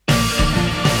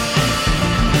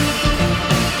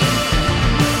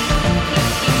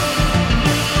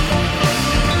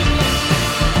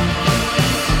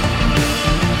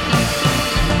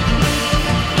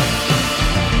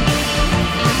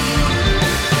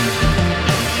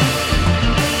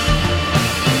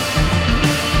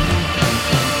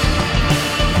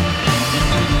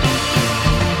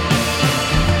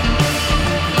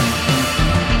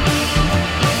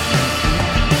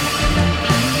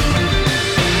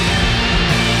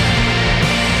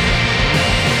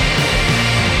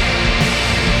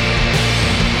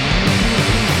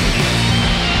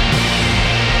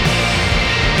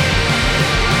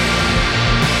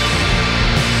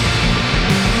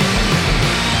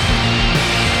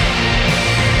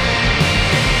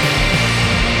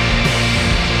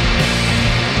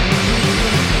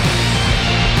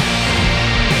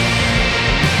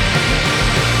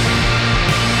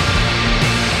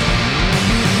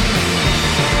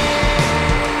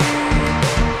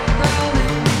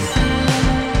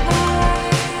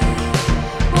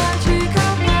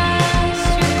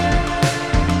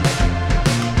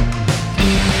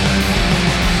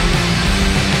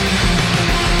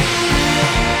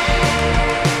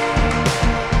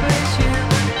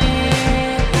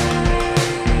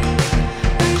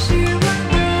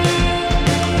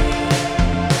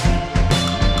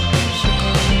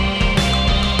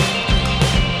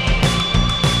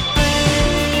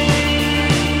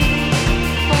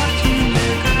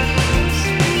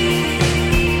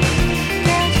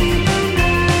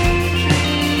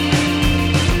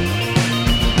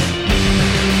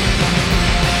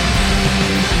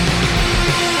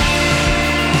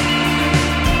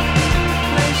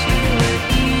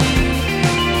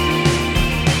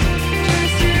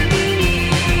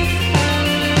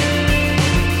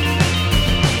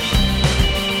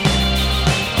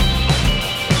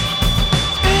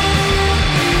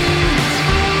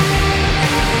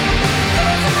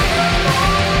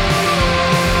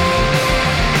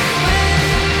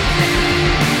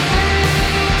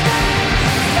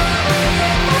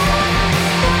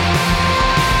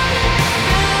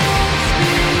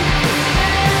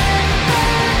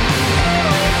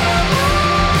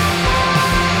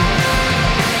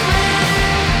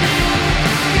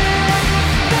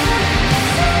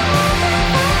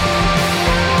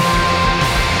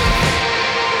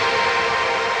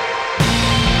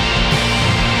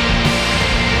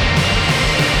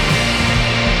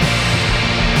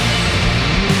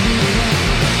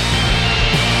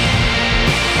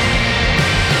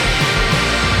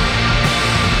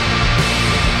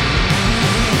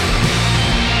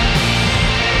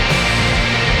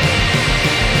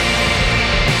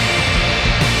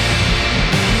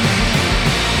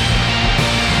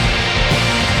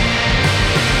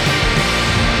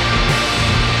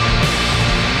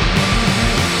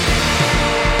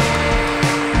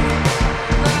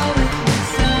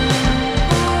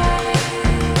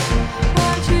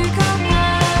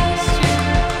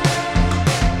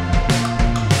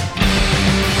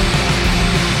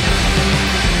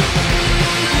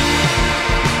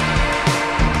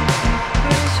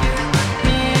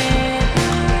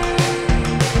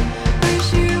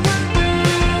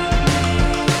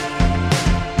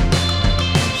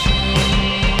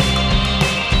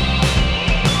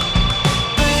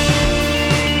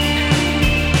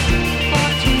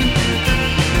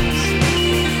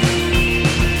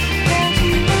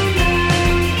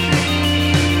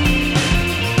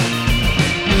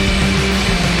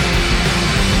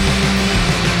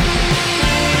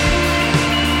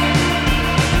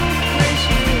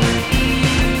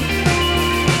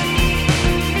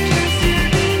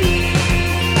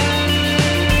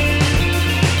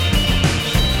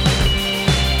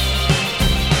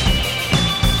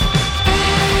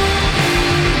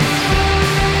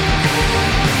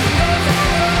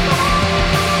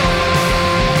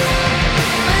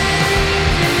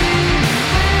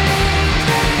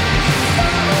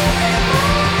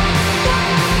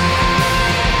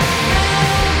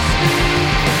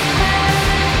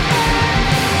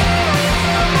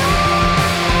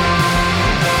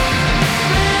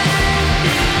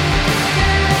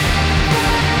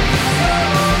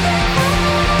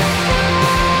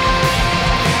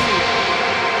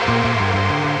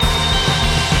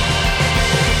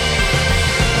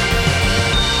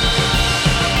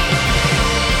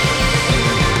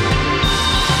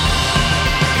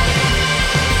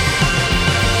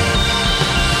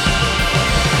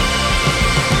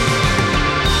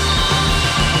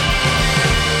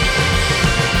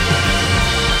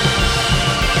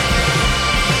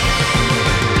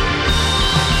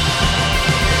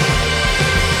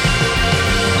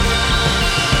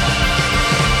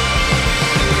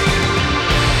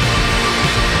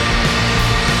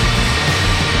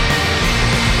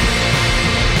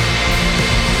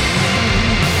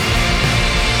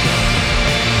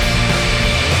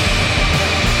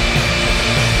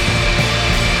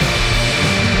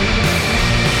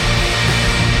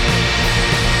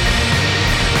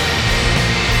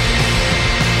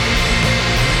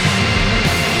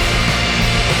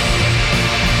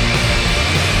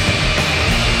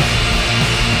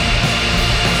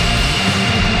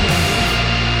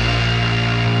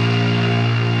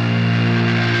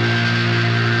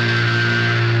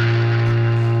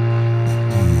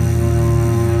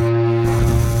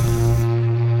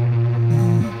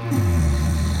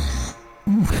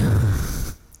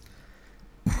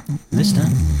Listener.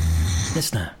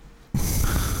 Listener.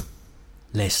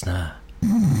 Listener.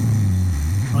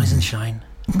 Rise and shine.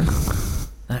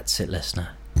 That's it, listener.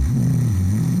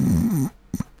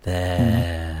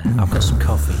 There. I've got some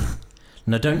coffee.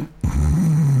 No, don't.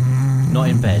 Not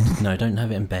in bed. No, don't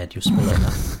have it in bed. You'll spill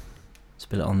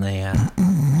it on the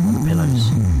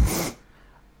pillows.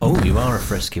 Oh, you are a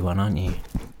frisky one, aren't you?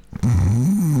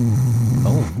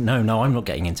 Oh, no, I'm not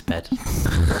getting into bed.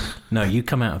 No, you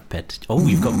come out of bed. Oh,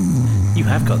 you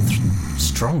have got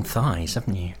strong thighs,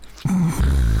 haven't you?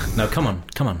 No, come on,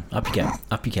 up you get.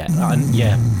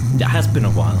 Yeah, it has been a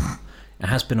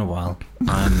while.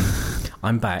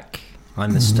 I'm back.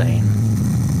 I'm the Stain.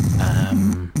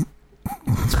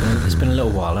 It's been a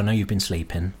little while. I know you've been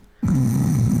sleeping.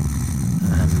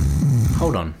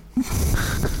 Hold on.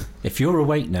 If you're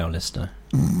awake now, listener,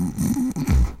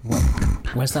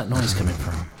 where's that noise coming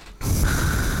from?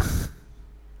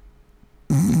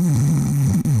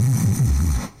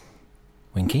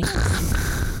 Winky?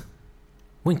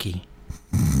 Winky?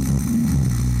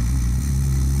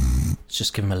 Let's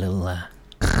just give him a little nudge.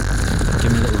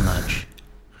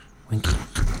 Winky?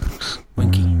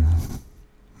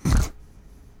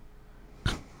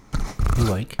 You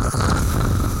awake?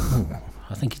 Oh,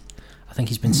 I think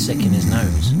he's been sick in his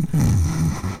nose.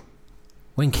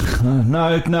 Winky?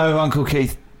 No, Uncle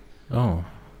Keith. Oh.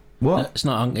 What? No, it's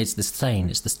not. It's the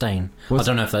Stain. I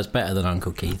don't know if that's better than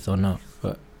Uncle Keith or not,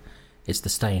 but it's the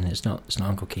Stain. It's not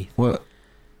Uncle Keith. What?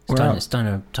 It's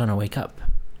time to wake up.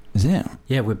 Is it?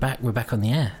 Yeah, we're back on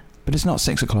the air. But it's not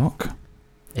 6 o'clock.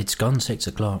 It's gone 6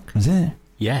 o'clock. Is it?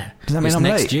 Yeah. Does that mean it's I'm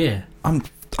next late? year? I'm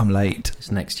late.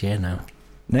 It's next year now.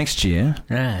 Next year?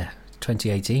 Yeah,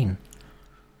 2018.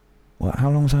 Well, how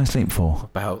long was I asleep for?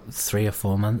 About 3 or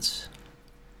 4 months.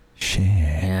 Shit.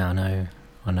 Yeah, I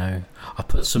know. I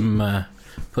put some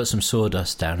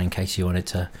sawdust down in case you wanted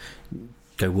to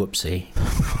go whoopsie.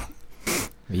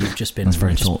 You've just been. That's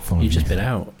very thoughtful. You've just been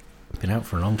out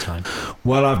for a long time.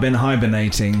 Well, I've been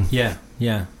hibernating. Yeah.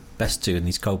 Best to in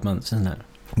these cold months, isn't it?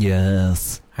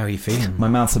 Yes. How are you feeling? My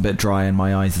mouth's a bit dry and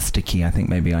my eyes are sticky. I think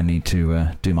maybe I need to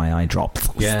do my eye drops.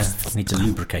 Yeah, need to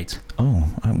lubricate. Oh,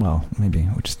 well, maybe.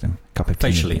 Or just a cup of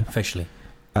tea. Facially.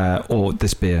 Or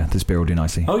this beer. This beer will do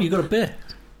nicely. Oh, you got a beer?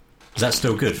 Is that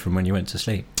still good from when you went to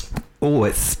sleep? Oh,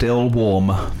 it's still warm.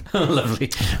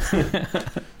 Lovely.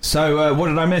 So, what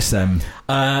did I miss then?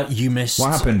 You missed...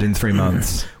 What happened in 3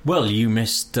 months? Well, you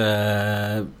missed...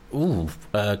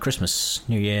 Christmas,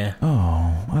 New Year.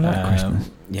 Oh, I love Christmas.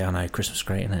 Yeah, I know. Christmas is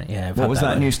great, isn't it? Yeah. What was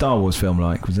that new Star Wars film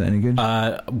like? Was it any good?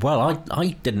 Well,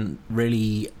 I didn't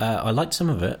really... I liked some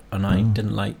of it, and I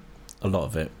didn't like a lot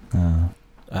of it.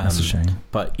 That's a shame.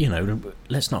 But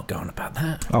let's not go on about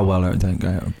that. Oh well, don't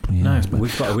go. No,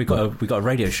 we've got a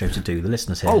radio show to do. The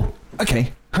listeners here. Oh,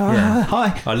 okay. Yeah.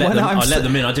 Hi. I let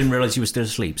them in. I didn't realise you were still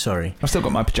asleep. Sorry. I've still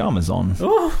got my pajamas on.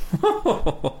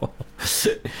 Oh.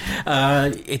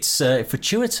 It's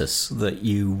fortuitous that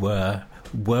you were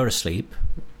asleep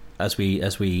as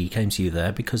we came to you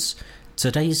there, because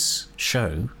today's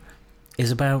show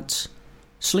is about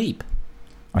sleep.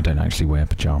 I don't actually wear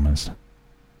pajamas.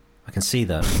 I can see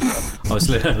that. I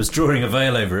was drawing a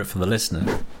veil over it for the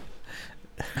listener.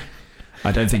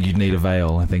 I don't think you'd need a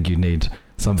veil. I think you'd need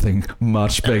something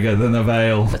much bigger than a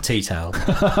veil. A tea towel.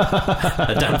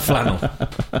 A damp flannel.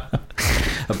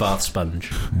 A bath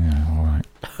sponge. Yeah, all right.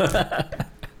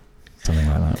 Something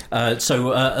like that.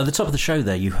 So at the top of the show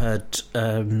there, you heard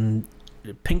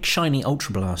Pink Shiny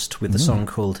Ultra Blast with a song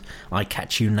called I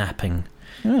Catch You Napping.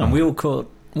 Yeah. And we all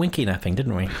caught Winky napping,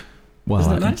 didn't we? Well,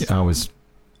 Wasn't that nice? I was...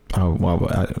 Oh, well,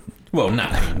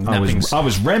 napping. I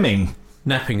was remming.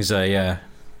 Napping's a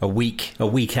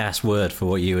weak ass word for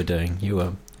what you were doing. You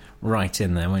were right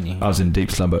in there, weren't you? I was in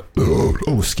deep slumber.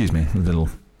 Oh, excuse me. A little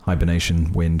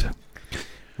hibernation wind.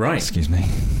 Right. Excuse me.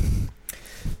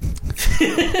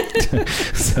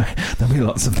 So there'll be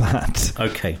lots of that.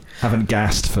 Okay. Haven't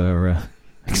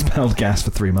expelled gas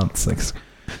for 3 months. Thanks.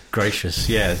 Gracious,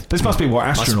 yeah. This must be what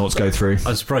astronauts go through.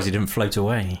 I'm surprised he didn't float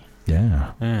away.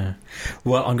 Yeah.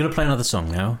 Well, I'm going to play another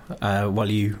song now, while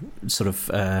you sort of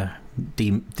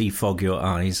defog your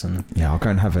eyes and. Yeah, I'll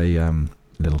go and have a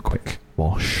little quick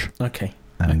wash. Okay.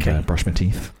 And brush my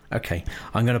teeth. Okay,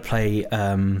 I'm going to play.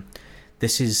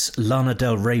 This is Lana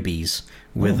Del Rey's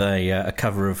with a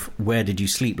cover of "Where Did You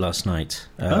Sleep Last Night?"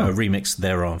 A remix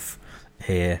thereof.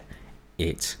 Here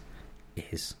it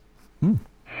is.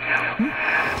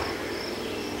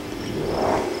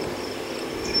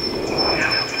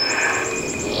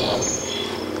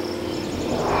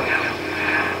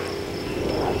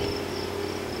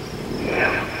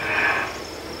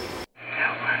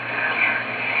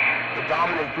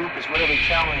 Group is rarely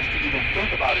challenged. challenged to even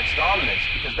think about its dominance,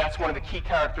 because that's one of the key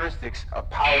characteristics of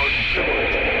power and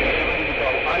privilege, the ability to go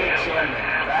unexamined,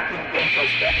 back in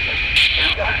introspection. And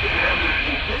in fact, it will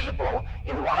be visible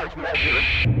in large measure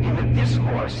in the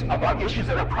discourse about issues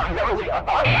that are primarily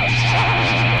about us.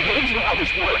 It's amazing how this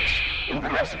works in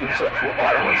domestic and sexual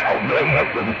violence, how men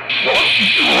have been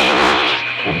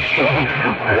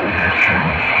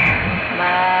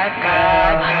my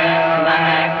girl,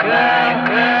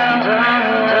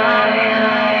 don't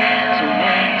die to me,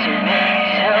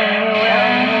 tell me when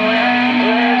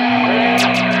to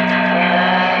stay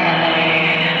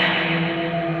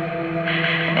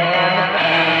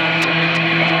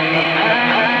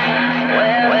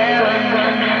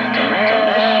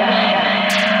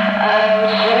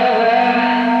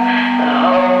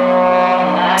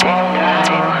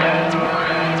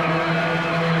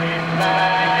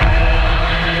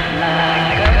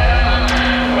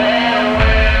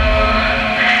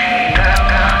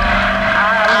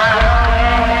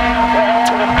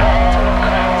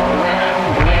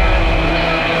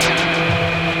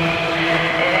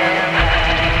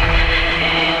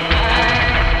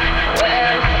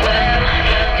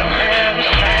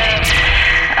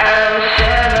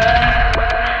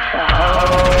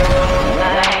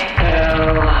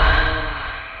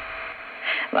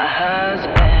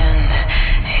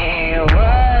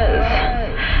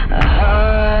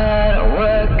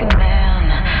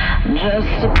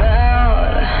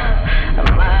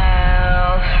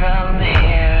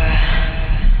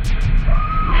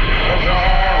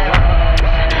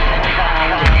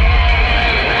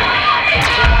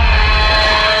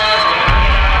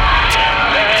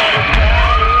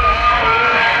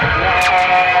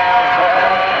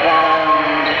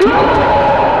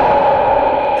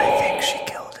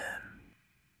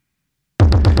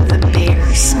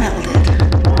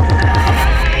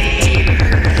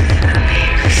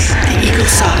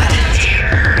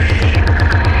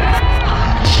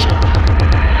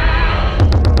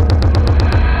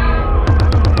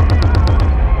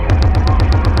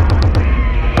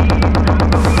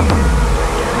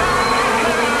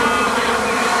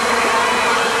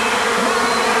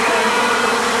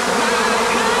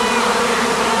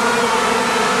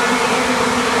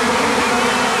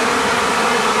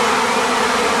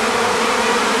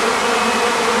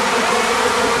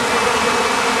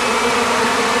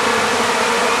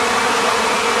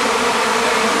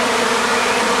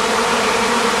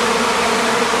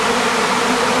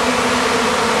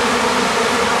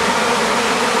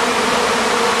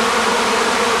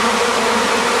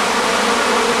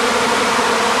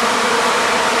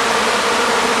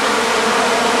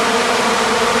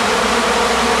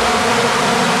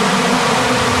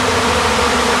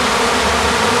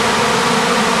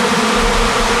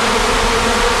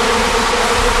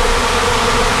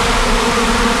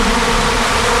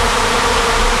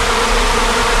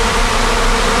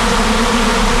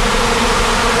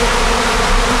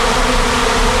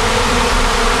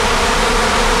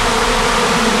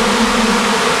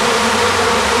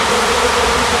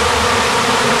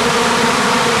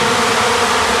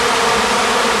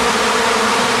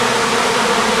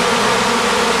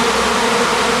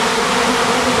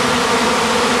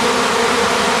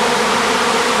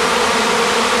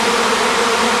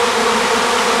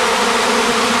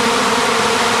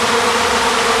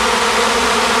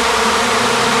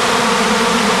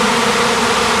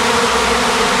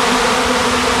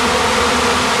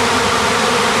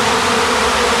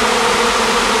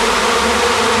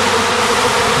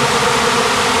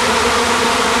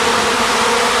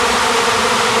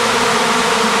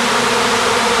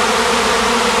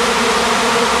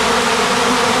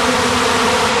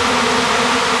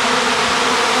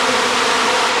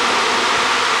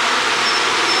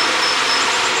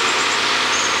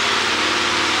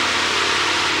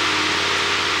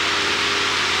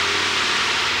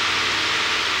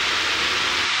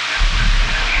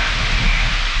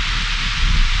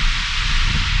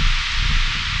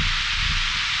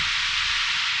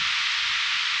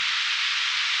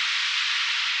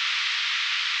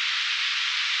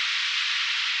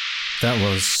That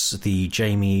was the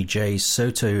Jamie J.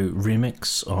 Soto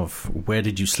remix of Where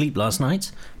Did You Sleep Last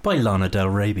Night by Lana Del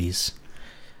Reyes.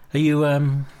 Are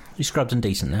you scrubbed and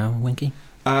decent now, Winky?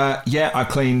 Yeah, I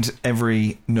cleaned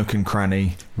every nook and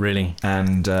cranny. Really?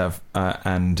 And I've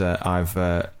had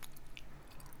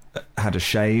a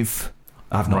shave.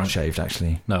 I've not shaved,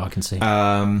 actually. No, I can see.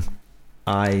 I'm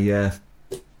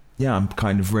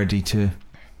kind of ready to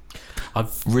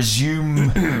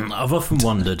resume. I've often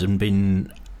wondered and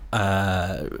been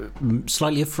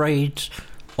slightly afraid,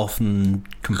 often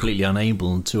completely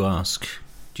unable to ask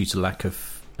due to lack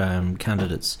of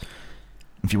candidates.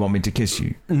 If you want me to kiss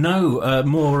you. No,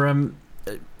 more.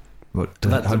 What,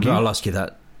 hug you? I'll ask you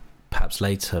that perhaps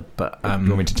later. But you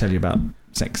want me to tell you about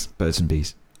sex, birds and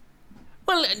bees?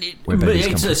 well, Where babies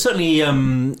come it's from.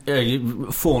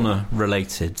 certainly fauna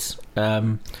related.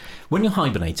 When you're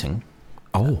hibernating,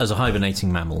 Oh, as a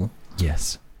hibernating mammal,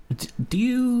 yes. do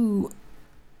you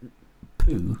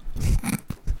poo?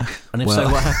 And if Well-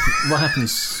 so, what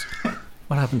happens?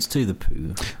 What happens to the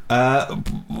poo?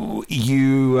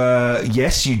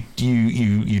 Yes, you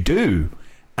do,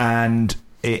 and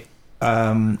it.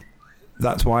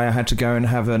 That's why I had to go and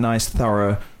have a nice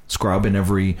thorough scrub in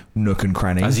every nook and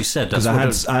cranny. As you said, because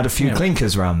that's I had a few yeah.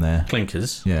 clinkers around there.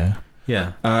 Clinkers. Yeah.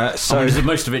 Yeah. So did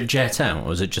most of it jet out, or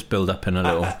was it just build up in a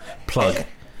little plug?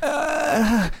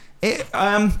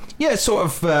 Sort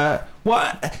of.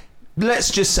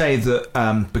 Let's just say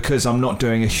that because I'm not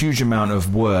doing a huge amount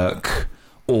of work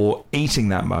or eating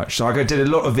that much, so I did a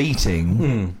lot of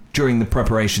eating during the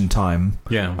preparation time.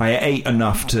 Yeah. I ate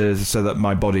enough so that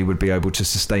my body would be able to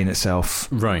sustain itself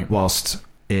Right. whilst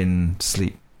in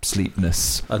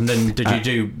sleepness. And then did you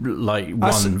do like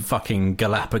one fucking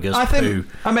Galapagos I think poo?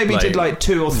 I maybe did like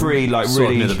 2 or 3 like sort of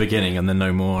really near the beginning, and then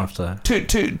no more after.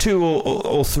 two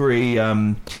or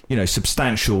 3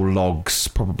 substantial logs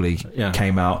probably Yeah.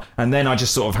 came out, and then I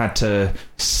just sort of had to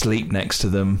sleep next to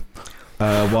them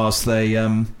whilst they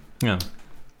Yeah.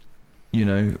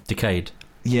 Decayed.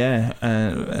 yeah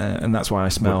and that's why I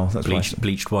smell. That's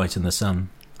Bleached white in the sun.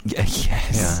 yes.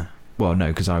 Yeah. Well, no,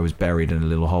 because I was buried in a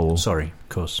little hole. Sorry, of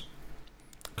course.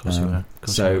 Of course you were. Of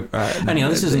course you So were. Anyhow,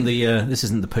 this isn't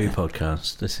the poo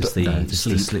podcast. This is the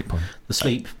sleep one. The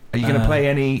sleep. Are you going to play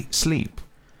any Sleep?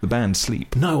 The band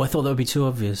Sleep? No, I thought that would be too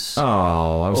obvious.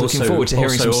 Oh, I was looking forward to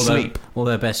hearing some Sleep. All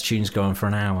their best tunes go on for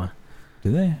an hour.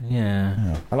 Do they?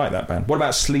 Yeah. Oh, I like that band. What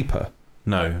about Sleeper?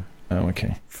 No, Oh,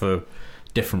 okay. for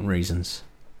different reasons.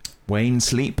 Wayne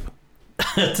Sleep?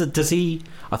 Does he?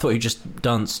 I thought he just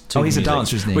danced to He's a music.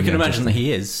 dancer, isn't he? We can Yeah, imagine that definitely.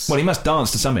 he is. Well, he must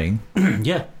dance to something.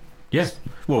 Yeah.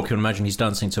 Well, we can imagine he's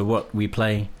dancing to what we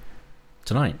play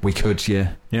tonight. We could,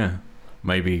 yeah. Yeah.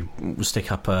 Maybe we'll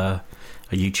stick up a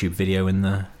YouTube video in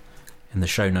the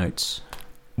show notes.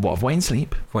 What, of Wayne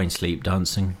Sleep? Wayne Sleep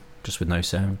dancing, just with no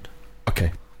sound.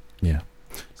 Okay. Yeah.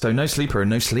 So no Sleeper and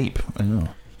no Sleep. Oh.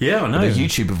 Yeah, I know. But a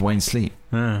YouTube of Wayne Sleep.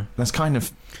 Yeah. That's kind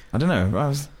of... I don't know. I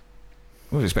was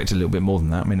expecting a little bit more than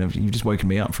that. I mean, you've just woken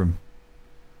me up from...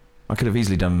 I could have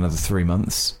easily done another 3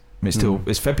 months. I mean,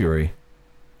 it's February.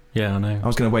 Yeah, I know. I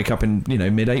was going to wake up in,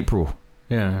 mid-April.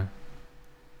 Yeah.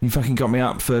 You fucking got me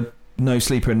up for No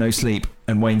Sleeper and No Sleep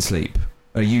and Wayne Sleep.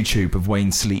 A YouTube of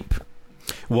Wayne Sleep.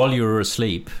 While you were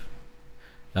asleep,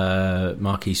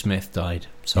 Marquis Smith died.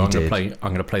 So I'm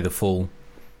going to play the full.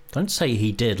 Don't say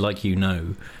he did, like you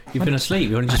know. You've been asleep.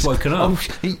 You've only just woken up.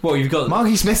 Well, you've got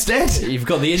Marquis Smith's dead. You've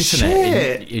got the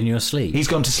internet in your sleep. He's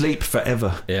gone to sleep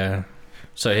forever. Yeah.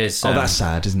 So here's. That's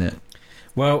sad, isn't it?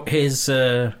 Well, here's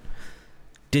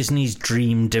Disney's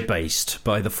Dream Debased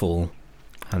by The Fall,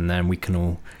 and then we can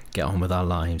all get on with our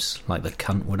lives like the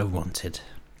cunt would have wanted.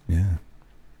 Yeah.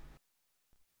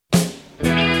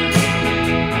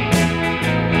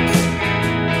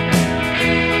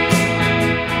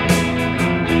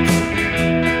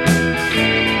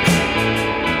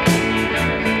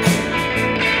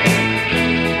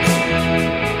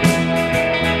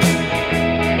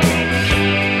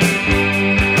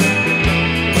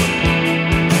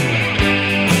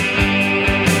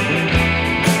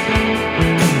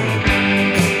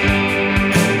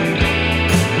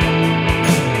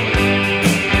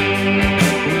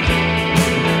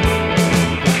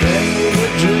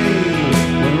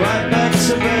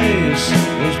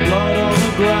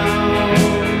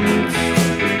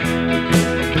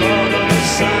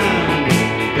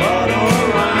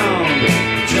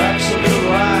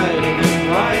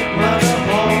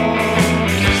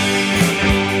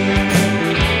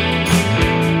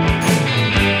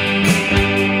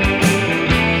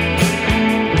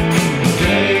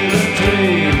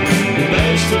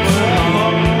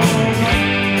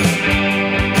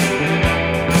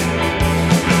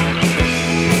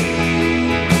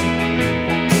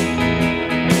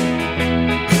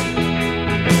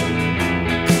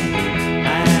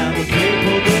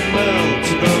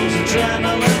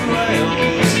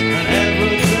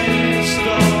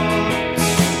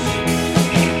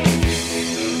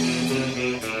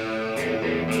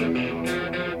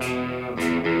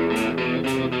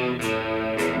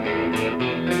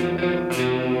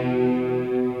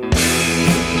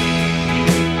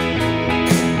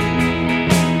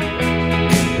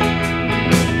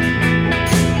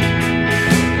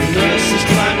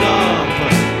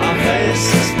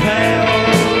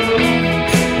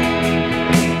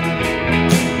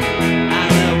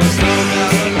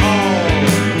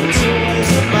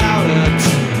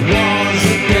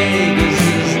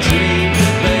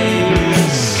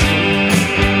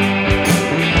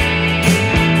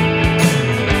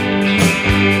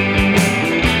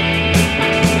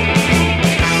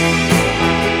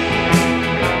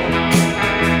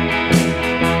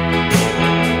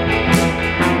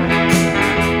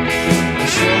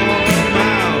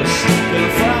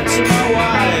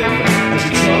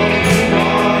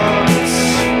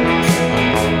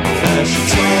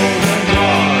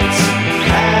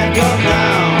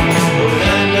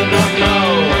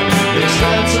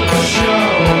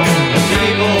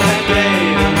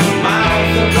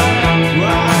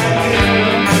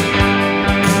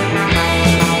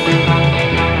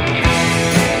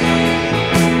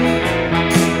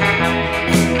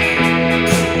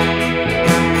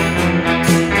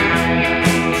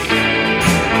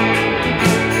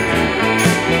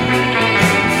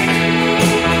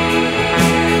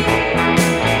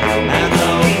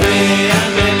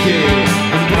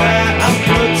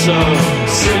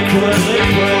 awkwardly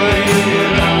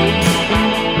played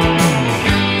out.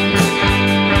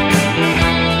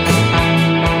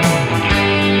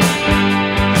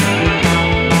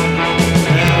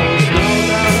 There was no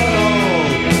doubt at all,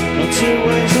 no two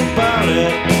ways about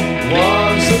it.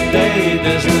 Was a day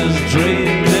business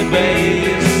dream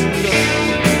debased.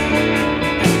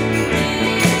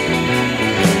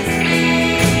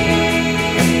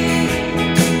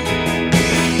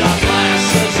 That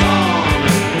glasses on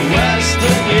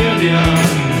Western Union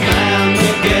and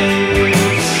the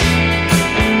gates.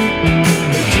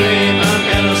 The dream and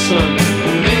innocent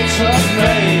meets her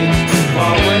fate,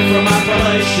 far away from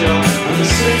Appalachia and the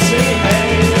city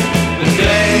hate. The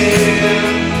game.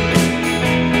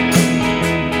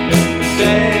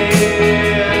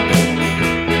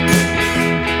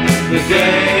 The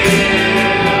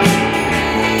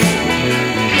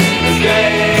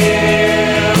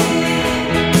game.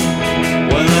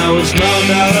 When there was no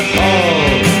doubt at all,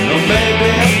 no maybe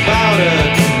about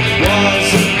it, was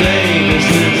a day as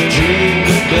this dream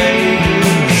debased.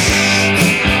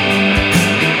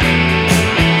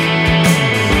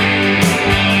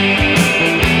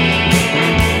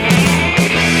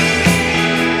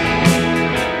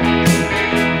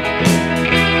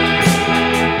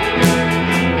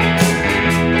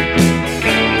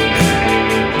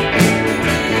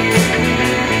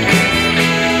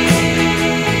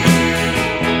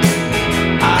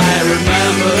 I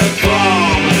remember it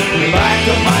from the back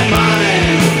of my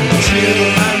mind.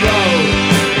 Children I wrote,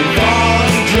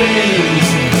 reborn dreams,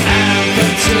 and the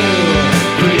two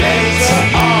creator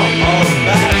of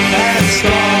bad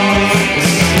storms.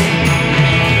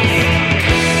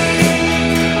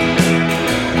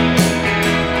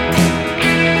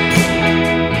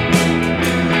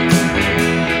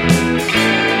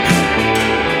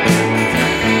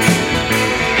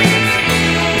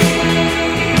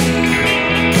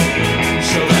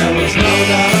 So there was no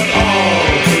doubt at all,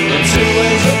 no two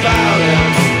ways about it.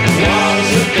 Was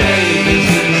a day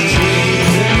business dream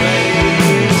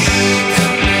erased.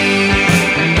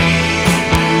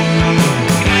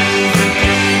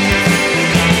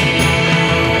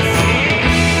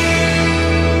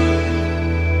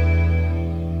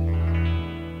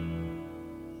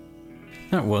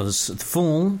 That was The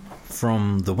Fall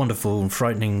from the wonderful and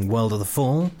frightening world of The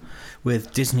Fall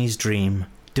with Disney's Dream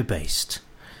Debased.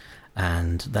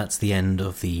 And that's the end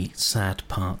of the sad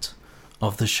part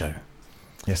of the show.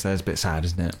 Yes, that is a bit sad,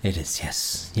 isn't it? It is,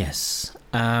 yes, yes.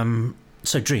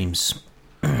 So dreams.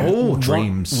 Oh,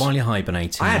 dreams. While you're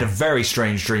hibernating. I had a very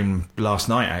strange dream last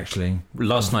night, actually.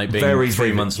 Last night being very 3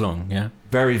 vivid. months long, yeah?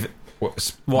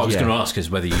 What What I was going to ask is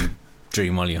whether you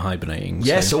dream while you're hibernating.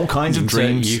 Yes, all kinds of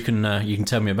dreams. You can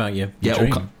tell me about your Yeah,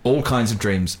 dream. all kinds of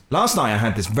dreams. Last night I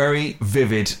had this very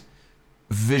vivid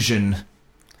vision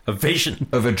A vision.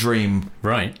 of a dream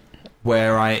Right.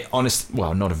 where I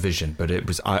not a vision, but it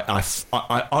was I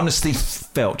honestly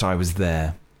felt I was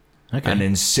there Okay. and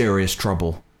in serious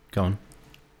trouble. Go on.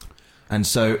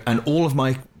 And all of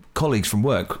my colleagues from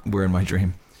work were in my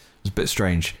dream. It was a bit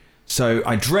strange. So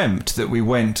I dreamt that we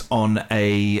went on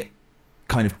a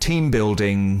kind of team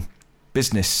building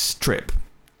business trip.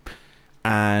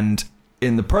 And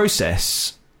in the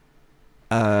process,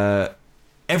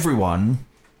 everyone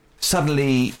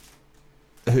suddenly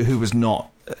who was not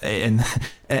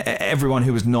everyone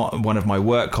who was not one of my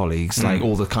work colleagues, like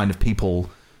all the kind of people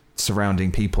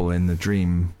surrounding people in the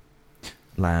dream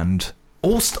land,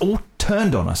 all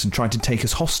turned on us and tried to take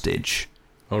us hostage.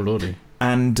 Oh, lordy.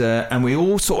 And we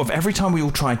all sort of, every time we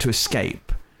all tried to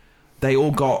escape, they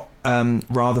all got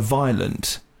rather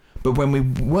violent. But when we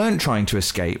weren't trying to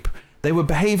escape, they were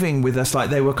behaving with us like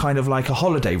they were kind of like a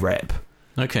holiday rep.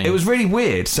 Okay. It was really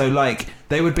weird. So like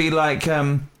they would be like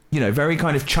very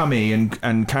kind of chummy and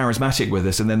charismatic with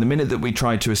us, and then the minute that we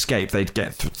tried to escape, they'd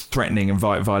get threatening and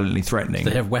violently threatening.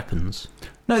 They have weapons.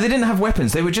 No, they didn't have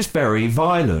weapons. They were just very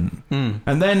violent.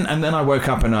 And then I woke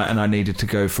up and I needed to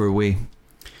go for a wee.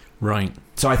 Right.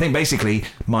 So I think basically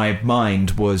my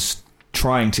mind was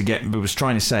trying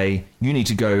to say, you need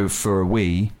to go for a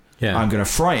wee. Yeah. I'm going to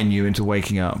frighten you into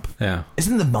waking up. Yeah.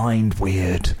 Isn't the mind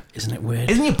weird? Isn't it weird?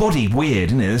 Isn't your body weird,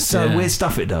 isn't it? There's so Yeah. weird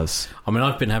stuff it does. I mean,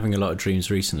 I've been having a lot of dreams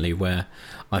recently where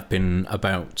I've been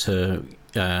about to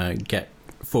get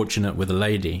fortunate with a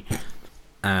lady,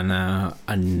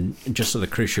 and just at the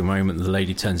crucial moment, the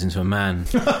lady turns into a man,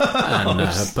 and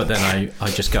but then I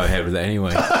just go ahead with it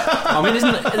anyway. I mean,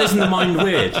 isn't the mind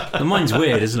weird? The mind's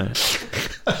weird, isn't it?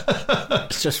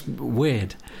 It's just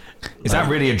weird. Is that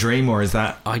really a dream, or is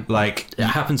that It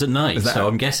happens at night, Is that- so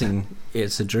I'm guessing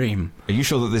it's a dream. Are you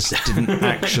sure that this didn't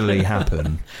actually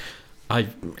happen?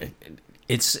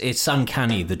 It's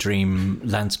uncanny, the dream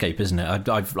landscape, isn't it?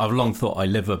 I've long thought I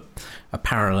live a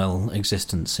parallel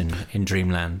existence in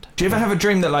dreamland. Do you ever have a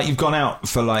dream that like you've gone out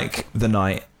for like the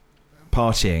night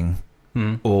partying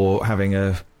or having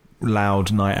a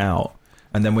loud night out,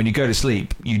 and then when you go to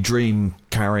sleep you dream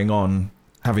carrying on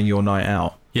having your night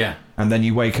out? Yeah. And then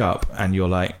you wake up and you're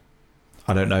like,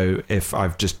 I don't know if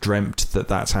I've just dreamt that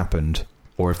that's happened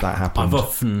or if that happened. I've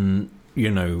often,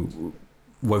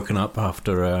 woken up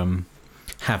after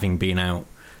having been out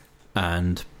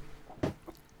and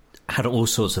had all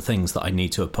sorts of things that I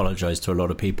need to apologise to a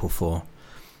lot of people for.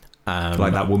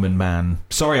 Like that woman man.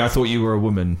 Sorry, I thought you were a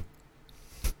woman.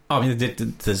 I mean,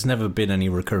 there's never been any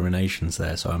recriminations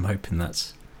there, so I'm hoping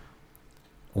that's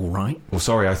all right. Well,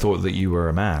 sorry, I thought that you were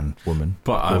a man, woman.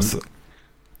 But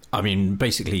I mean,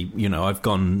 basically, I've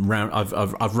gone round.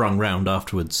 I've rung round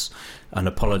afterwards and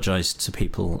apologised to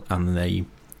people, and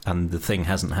the thing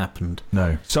hasn't happened.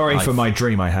 No, sorry for my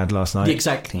dream I had last night.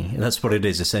 Exactly, that's what it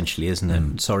is essentially, isn't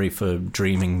it? Sorry for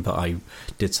dreaming that I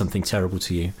did something terrible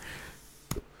to you.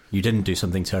 You didn't do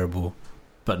something terrible,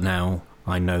 but now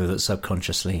I know that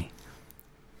subconsciously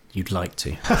you'd like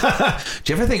to.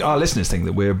 Do you ever think our listeners think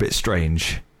that we're a bit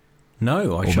strange?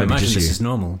 No, I should imagine this is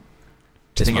normal.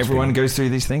 Do you think everyone goes through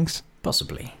these things?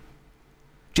 Possibly.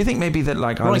 Do you think maybe that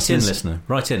like our Write listeners... in, listener.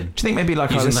 Write in. Do you think maybe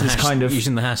like our listeners kind of...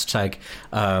 Using the hashtag...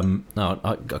 no,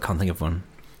 I can't think of one.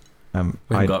 We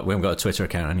haven't got a Twitter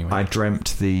account anyway. I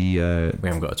dreamt the... we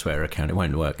haven't got a Twitter account. It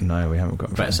won't work. No, we haven't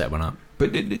got... Better set one up.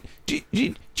 But do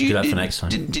that for next time.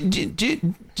 Do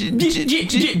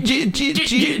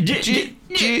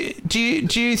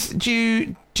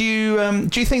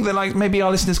you think that like maybe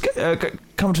our listeners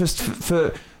come to us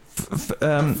for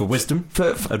wisdom,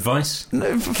 for advice,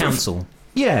 counsel,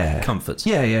 comfort,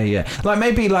 like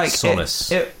maybe like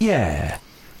solace,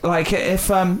 like if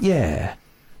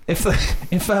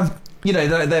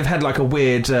they've had like a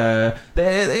weird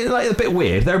they're like a bit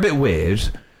weird, they're a bit weird,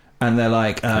 and they're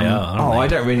like I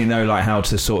don't really know like how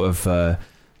to sort of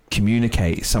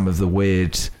communicate some of the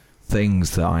weird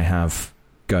things that I have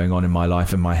going on in my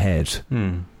life in my head.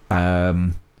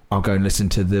 I'll go and listen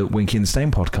to the Winky and the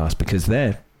Stain podcast because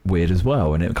they're weird as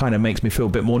well, and it kind of makes me feel a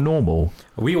bit more normal.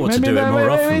 We ought to do it more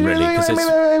often, really, because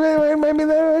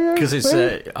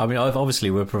it's I mean, obviously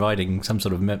we're providing some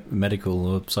sort of medical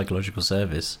or psychological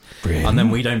service, really? And then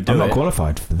we don't do it. I'm not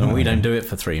qualified for that. And we don't do it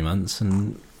for 3 months,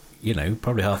 and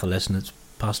probably half the listeners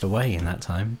passed away in that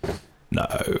time. No,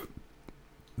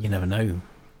 you never know.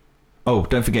 Oh,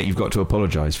 don't forget you've got to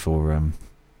apologise for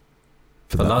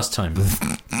the last time,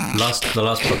 the last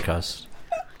podcast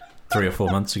 3 or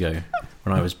 4 months ago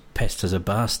when I was pissed as a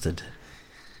bastard.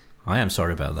 I am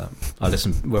sorry about that.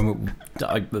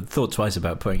 I thought twice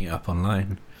about putting it up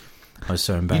online. I was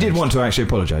so embarrassed. You did want to actually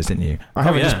apologise, didn't you? I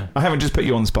haven't just put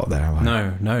you on the spot there, have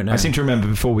I? No. I seem to remember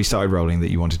before we started rolling that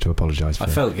you wanted to apologise for I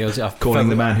felt guilty. calling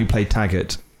the man who played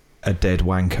Taggart a dead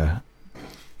wanker.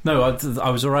 No, I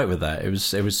was all right with that. It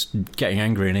was getting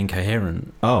angry and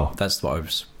incoherent. Oh, that's what I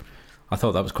was. I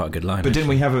thought that was quite a good line. But didn't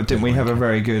we have a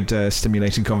very good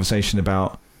stimulating conversation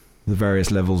about the various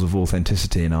levels of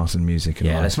authenticity in art and music? And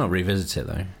let's not revisit it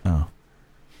though. Oh,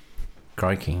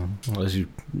 crikey! Well, there's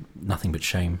nothing but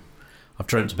shame. I've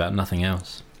dreamt about nothing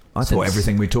else. I thought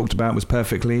everything we talked about was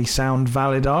perfectly sound,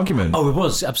 valid argument. Oh, it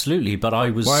was absolutely. But I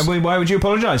was. Why would you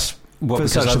apologise? Well,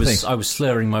 because I was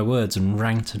slurring my words and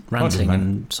ranting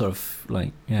and sort of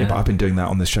like... Yeah, but I've been doing that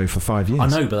on this show for 5 years. I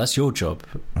know, but that's your job.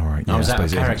 All right. I was out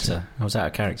of character. I was out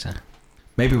of character.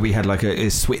 Maybe we had like a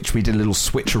switch. We did a little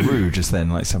switcheroo just then,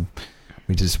 like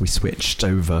we switched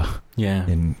over. Yeah.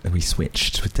 We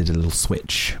did a little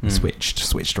switch. We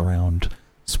switched around,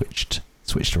 switched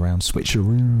around,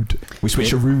 switcherooed. We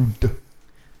switcherooed.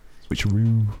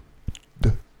 Switcheroo.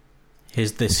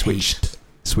 Here's this switched.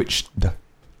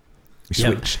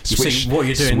 See what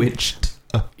you're doing.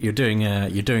 You're doing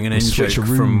an in-joke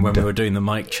from when we were doing the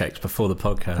mic checks before the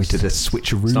podcast. We did a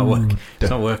switcheroo. It's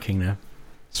not working now.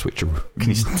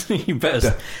 Switcheroo. You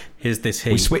better. Here's this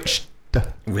heat. We switched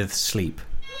with sleep.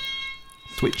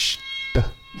 Switched.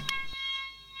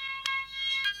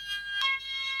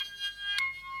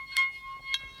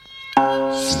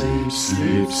 Sleep,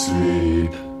 sleep,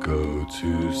 sleep. Go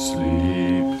to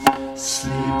sleep.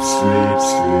 Sleep, sleep,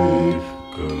 sleep.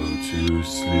 Go to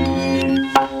sleep.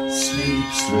 Sleep,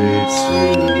 sleep,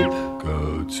 sleep.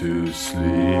 Go to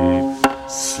sleep.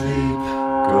 Sleep,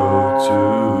 go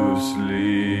to sleep.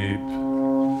 Sleep,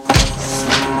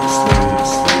 sleep,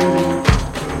 sleep.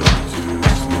 Go to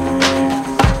sleep.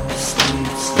 Sleep,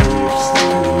 sleep,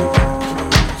 sleep.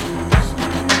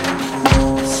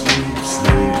 Go to sleep. Sleep,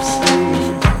 sleep,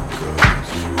 sleep. Go to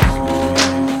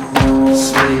sleep.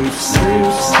 Sleep, sleep.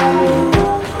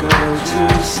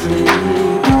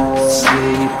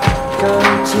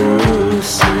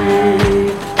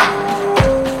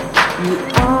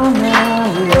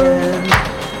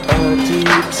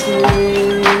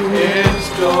 in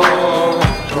store,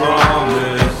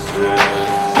 promises,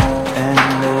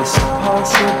 endless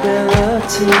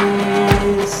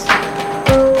possibilities.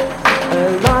 A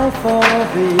life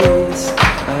of ease, a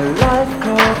life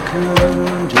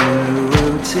cocooned in a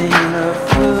routine of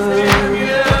food.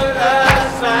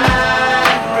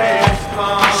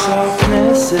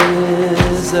 Softness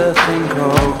is a thing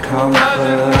called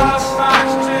comfort.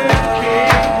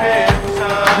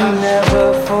 Never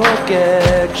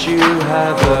forget you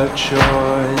have a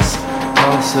choice,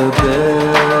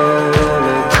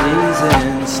 possibilities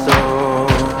in store.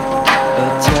 A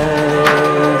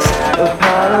taste of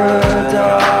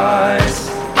paradise,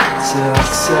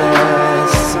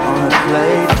 success on a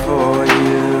plate for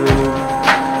you.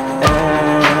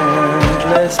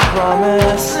 Endless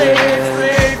promises.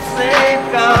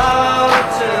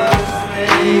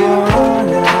 You're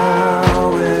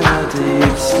now in a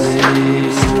deep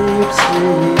sleep.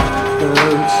 Sleep, go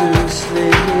to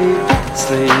sleep.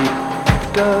 Sleep,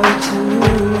 go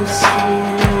to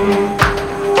sleep.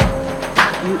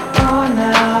 You are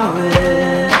now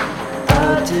in a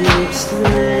deep sleep.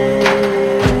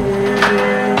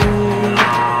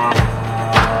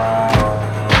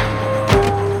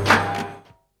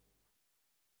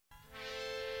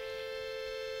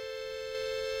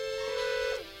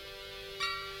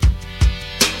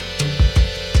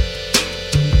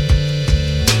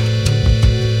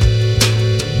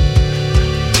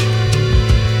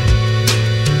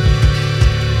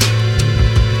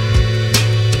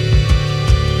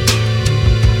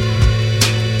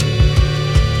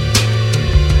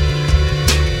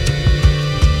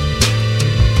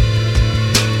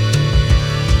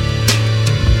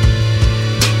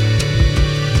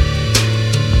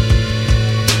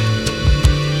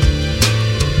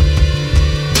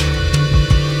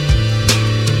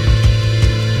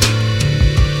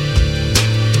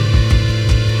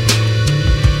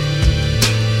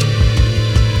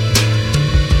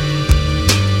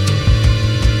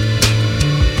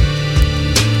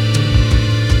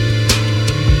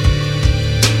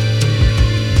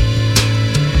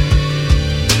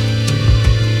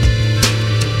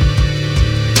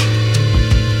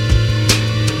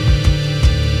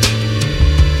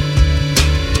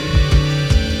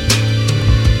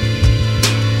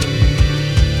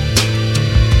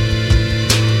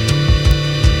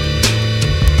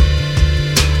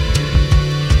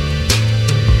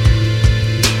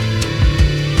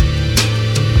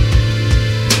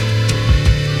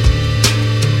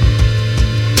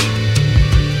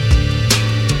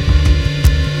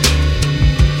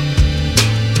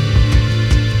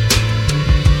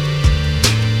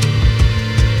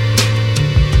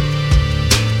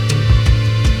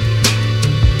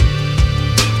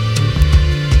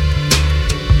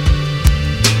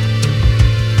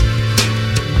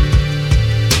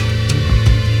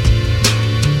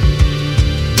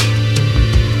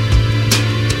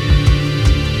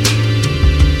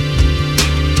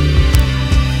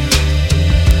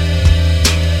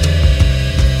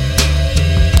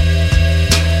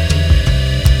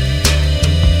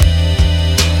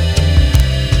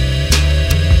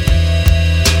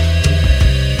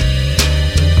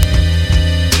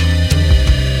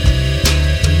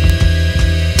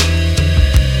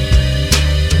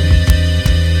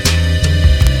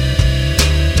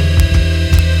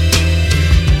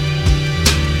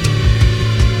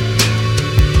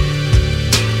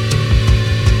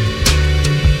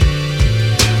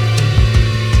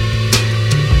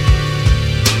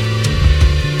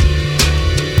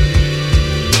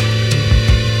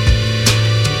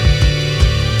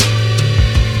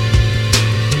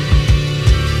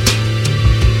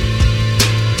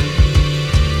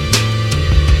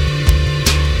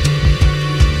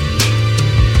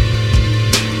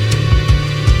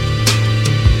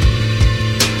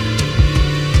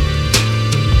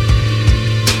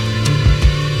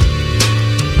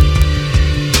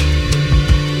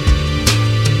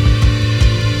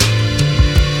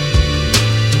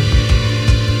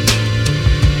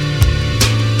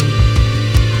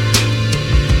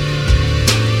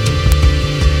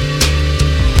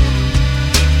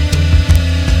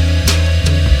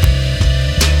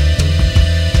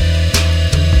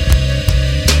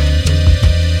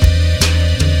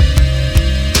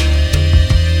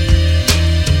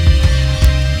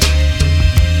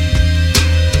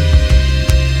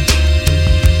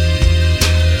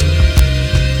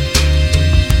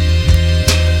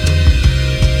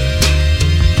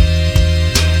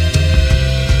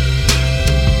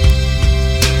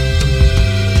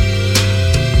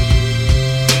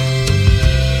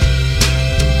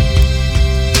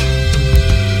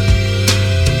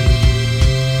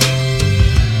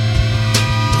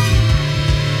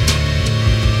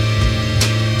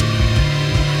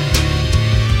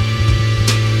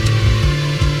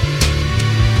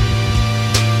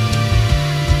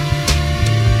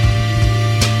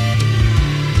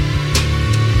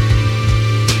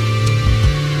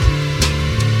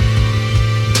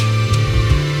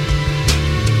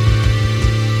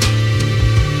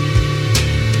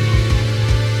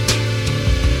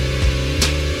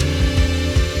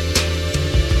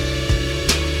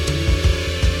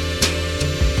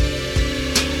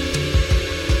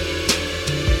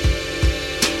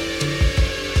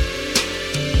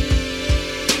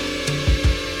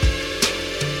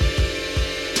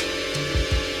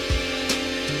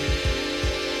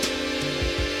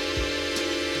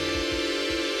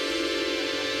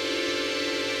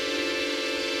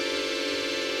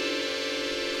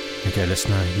 Okay,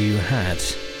 listener, you had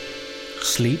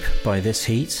Sleep by This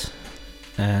Heat,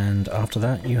 and after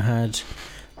that you had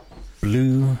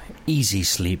Blue Easy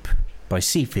Sleep by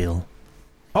Seafeel.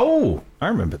 Oh, I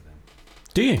remember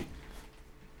that. Do you?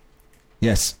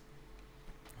 Yes.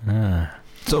 Ah.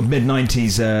 Sort of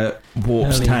mid-90s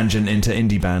warps Early. tangent into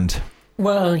indie band.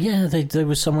 Well, yeah, they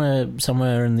were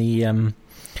somewhere in the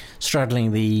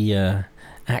straddling the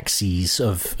axes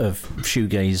of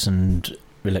shoegaze and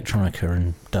electronica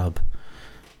and dub.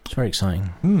 It's very exciting.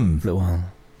 For a little while.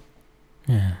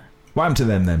 Yeah. What happened to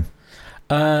them then?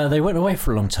 They went away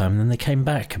for a long time, and then they came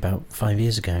back about 5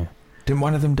 years ago. Didn't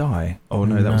one of them die? Oh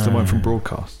no, that was the one from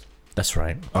Broadcast. That's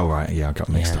right. Oh right, yeah, I got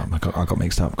mixed Yeah. up. I got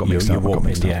mixed up. You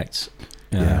warped the acts.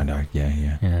 Yeah, I know.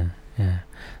 Yeah. Yeah.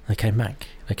 They came back.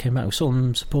 We saw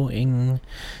them supporting. Who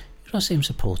did I see them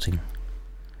supporting?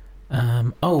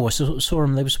 I saw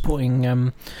them. They were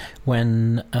supporting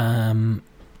when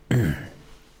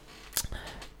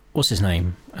what's his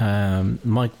name?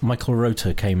 Michael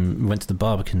Rota went to the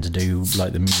Barbican to do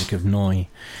like the music of Noi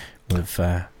with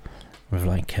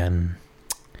like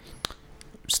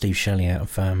Steve Shelley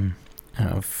out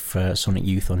of Sonic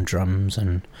Youth on drums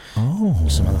and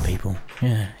some other people.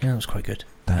 Yeah, that was quite good.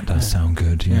 That does sound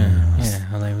good. Yeah, Yeah.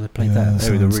 and they played that.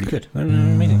 They were really good.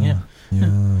 Amazing. Yeah.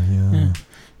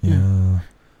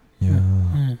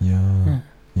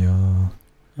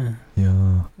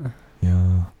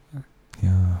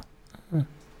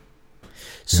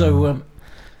 So,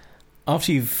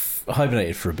 after you've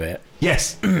hibernated for a bit,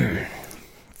 Yes.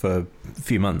 for a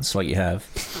few months, like you have,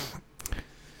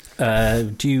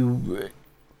 do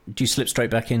you slip straight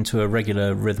back into a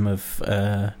regular rhythm of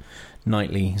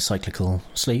nightly cyclical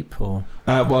sleep, or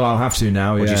Well, I'll have to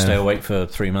now. do Yeah. you stay awake for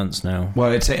 3 months now?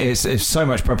 Well, it's so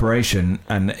much preparation,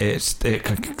 and it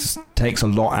takes a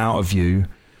lot out of you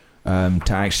to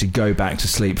actually go back to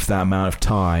sleep for that amount of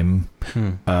time.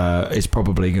 It's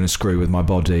probably going to screw with my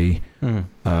body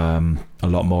a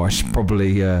lot more. I should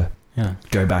probably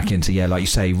go back into like you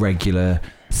say, regular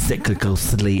cyclical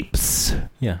sleeps.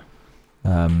 Yeah.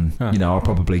 I'll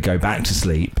probably go back to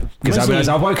sleep because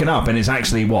I've woken up and it's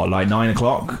actually like 9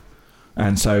 o'clock,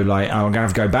 and so like I'm gonna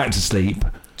have to go back to sleep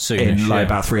Soonish, in like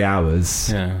about 3 hours.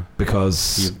 Yeah.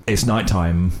 Because it's night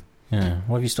time. Yeah.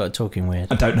 Why have you started talking weird?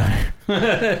 I don't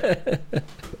know.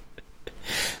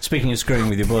 Speaking of screwing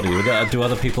with your body, do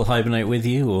other people hibernate with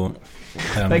you, or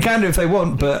They can do if they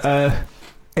want, but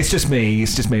it's just me.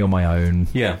 It's just me on my own.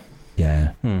 Yeah.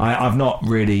 Yeah. I've not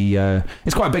really.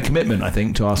 It's quite a big commitment, I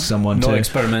think, to ask someone Not to.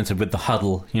 experimented with the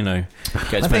huddle,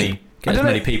 get as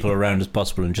many people around as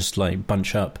possible and just like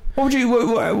bunch up. What would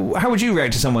you? How would you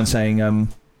react to someone saying,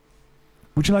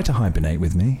 "Would you like to hibernate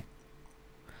with me?"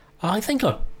 I think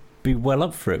I'd be well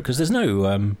up for it because there's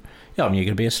no. You're going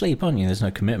to be asleep, aren't you? There's no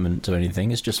commitment to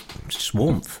anything. It's just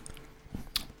warmth.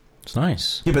 It's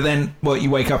nice. Yeah, but then, you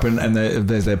wake up and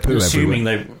there's their poo Assuming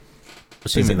everywhere.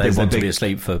 they There's want a to big- be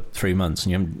asleep for 3 months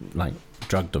and you haven't like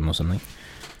drugged them or something.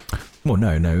 Well,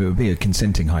 no, it would be a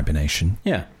consenting hibernation.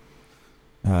 Yeah.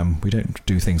 We don't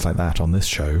do things like that on this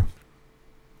show.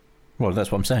 Well,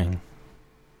 that's what I'm saying.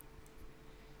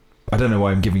 I don't know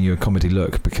why I'm giving you a comedy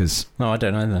look because No, I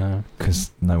don't either.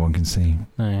 no one can see.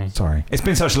 No. Sorry, it's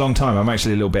been such a long time. I'm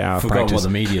actually a little bit out of Forgot practice, what the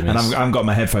medium and is. I haven't got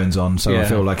my headphones on, so I Yeah.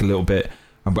 feel like a little bit.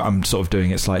 I'm sort of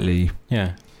doing it slightly.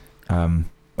 Yeah.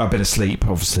 I've been asleep,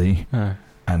 obviously, Uh,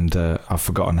 and I've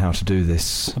forgotten how to do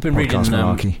this. I've been reading. podcast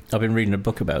malarkey. I've been reading a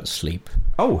book about sleep.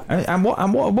 Oh, and what?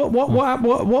 I'm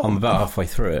about halfway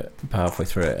through it.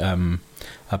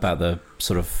 About the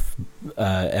sort of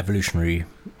evolutionary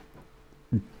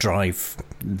drive,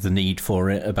 the need for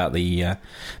it, about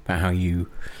how you,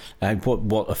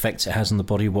 what effects it has on the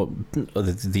body, what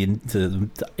the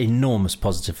enormous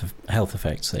positive health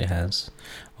effects that it has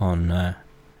on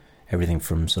everything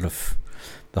from sort of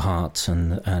the heart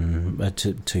and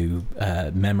to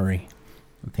memory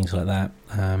and things like that.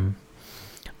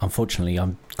 Unfortunately,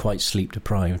 I'm quite sleep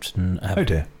deprived and have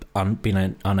dear,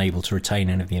 been unable to retain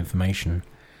any of the information.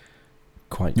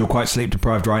 you're quite sleep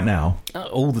deprived right now.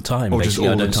 All the time. Or just Basically,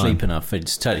 all I the don't time? sleep enough.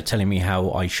 It's telling me how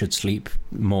I should sleep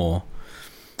more,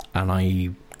 and I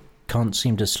can't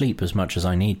seem to sleep as much as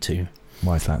I need to.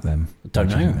 Why is that then? Don't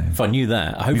What do you know. think then? If I knew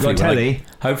that, You hopefully, got telly?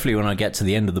 hopefully when I get to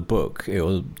the end of the book, it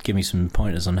will give me some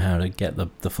pointers on how to get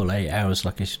the full 8 hours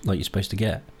like you're supposed to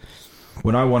get.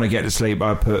 When I want to get to sleep,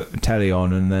 I put telly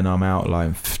on, and then I'm out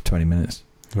like 20 minutes.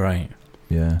 Right.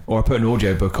 Yeah. Or I put an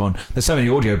audiobook on. There's so many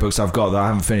audiobooks I've got that I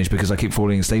haven't finished because I keep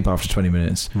falling asleep after 20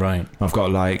 minutes. Right. I've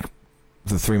got like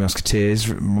The Three Musketeers,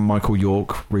 Michael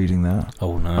York, reading that.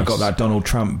 Oh, nice. I got that Donald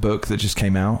Trump book that just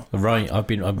came out. Right, I've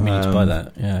been meaning to buy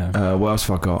that. Yeah. What else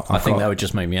have I got? I think that would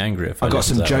just make me angry if I got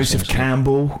listened some to that Joseph essentially.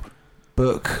 Campbell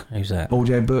book. Who's that?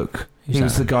 Audio book. Who's He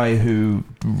was that? the guy who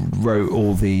wrote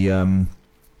all the.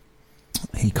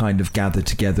 He kind of gathered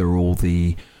together all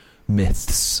the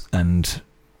myths and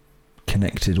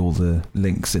connected all the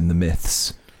links in the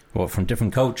myths What, from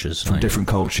different cultures? from different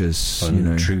cultures. and You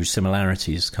know. true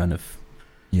similarities, kind of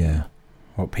Yeah.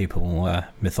 what people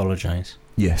mythologize.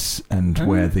 Yes, and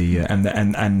where the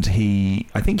and he,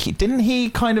 I think he didn't he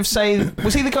kind of say,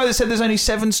 was he the guy that said there's only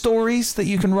 7 stories that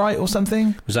you can write or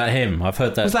something? Was that him? I've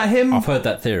heard that. Was that him? I've heard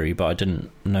that theory, but I didn't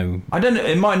know. I don't know.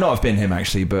 It might not have been him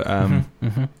actually, but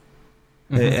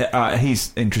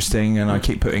he's interesting, and I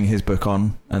keep putting his book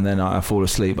on, and then I fall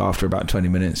asleep after about 20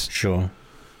 minutes. Sure.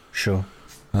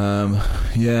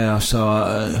 Yeah, so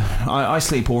I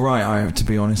sleep all right. To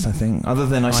be honest, I think. Other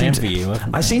than I seem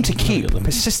to keep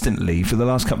persistently for the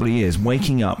last couple of years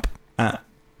waking up at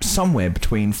somewhere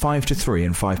between 5 to 3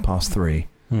 and 5 past 3,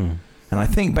 and I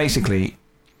think basically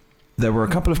there were a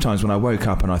couple of times when I woke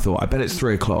up and I thought, I bet it's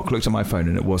 3 o'clock. Looked at my phone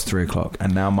and it was 3 o'clock,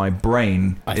 and now my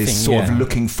brain is sort of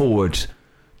looking forward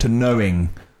to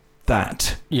knowing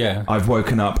that I've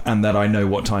woken up and that I know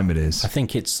what time it is. I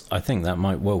think that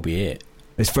might well be it.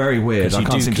 It's very weird. I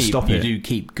can't seem to stop it. You do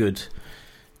keep good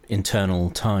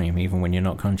internal time even when you're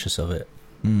not conscious of it.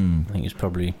 I think it's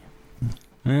probably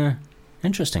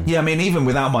interesting. Yeah, I mean, even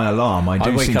without my alarm, I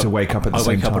seem to wake up at the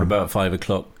same time. I wake up at about 5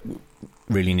 o'clock,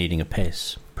 really needing a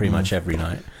piss pretty much every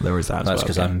night. There is that. That's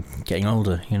because I'm getting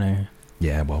older, you know.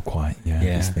 Yeah, well, quite.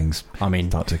 Yeah, these things. I mean,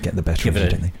 start to get the better of you,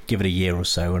 don't they? Give it a year or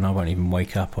so, and I won't even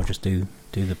wake up. I'll just do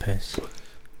the piss.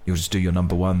 You'll just do your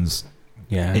number ones.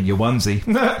 Yeah. In your onesie.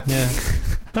 Yeah.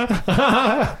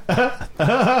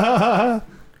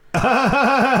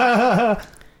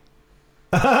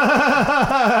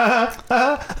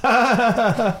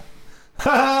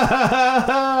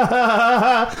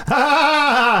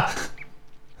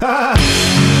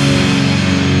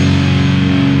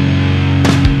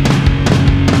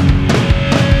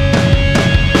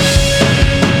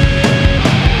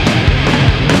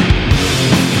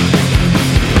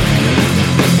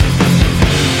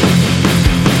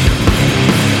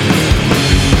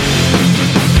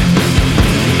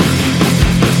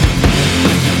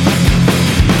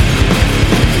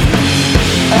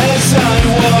 As I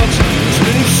walked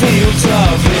through fields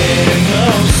of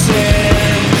innocence,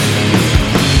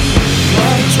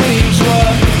 my dreams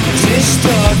were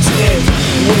distorted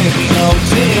with no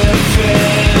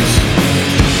defense.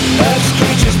 As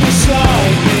creatures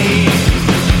beside me,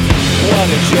 what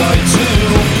a joy to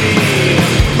be.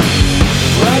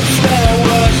 Bright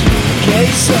flowers, gay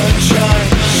sunshine,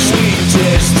 sweet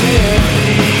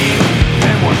destiny.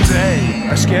 Then one day,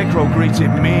 a scarecrow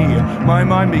greeted me. My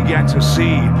mind began to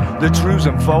see the truths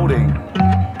unfolding.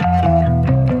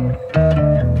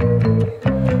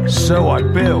 So I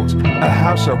built a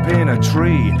house up in a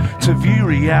tree to view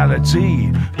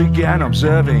reality, began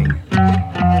observing.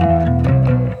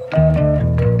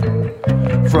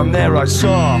 From there I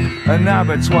saw an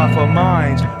abattoir for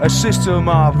minds, a system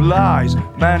of lies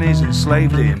man is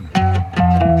enslaved in.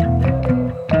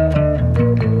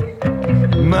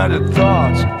 Murdered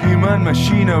thoughts, human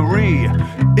machinery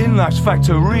in life's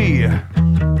factory.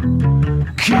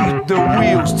 Keep the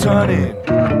wheels turning.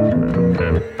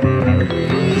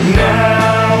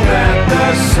 Now that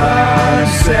the sun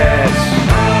sets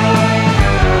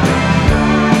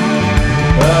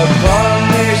upon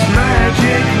this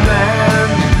magic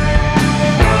land,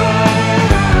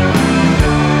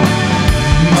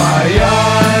 my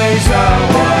eyes are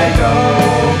wide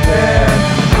open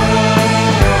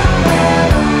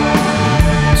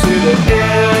to the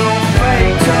ill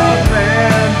fate of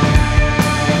man.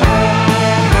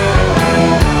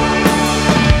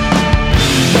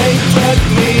 They put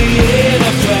me in a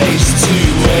place to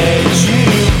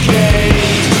educate.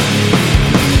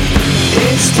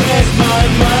 Instead my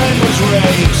mind was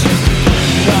raped,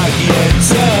 not yet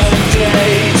turned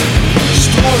date.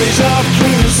 Stories of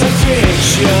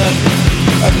crucifixion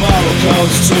and moral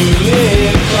codes to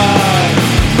live by.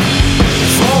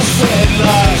 False fed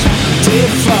lies,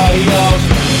 defiled,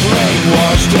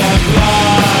 brainwashed and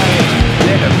blind.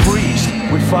 Then a priest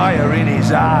with fire in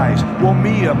his eyes warned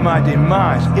me of my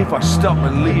demise if I stop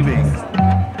believing.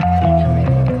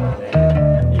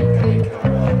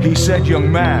 He said,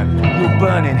 young man, you'll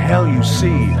burn in hell, you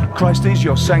see. Christ is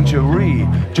your sanctuary,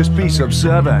 just be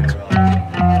subservient.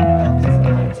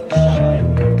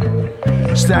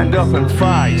 Stand up and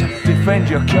fight, defend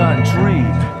your country.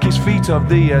 Kiss feet of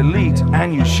the elite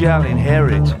and you shall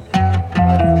inherit.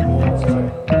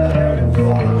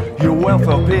 wealth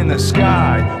up in the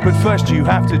sky, but first you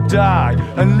have to die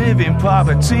and live in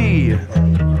poverty.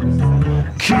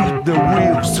 Keep the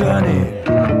wheels turning.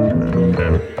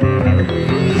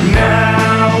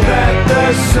 Now that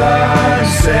the sun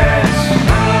sets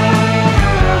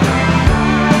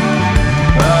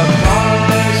upon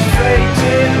this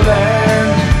fated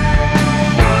land,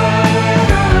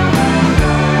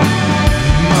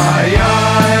 my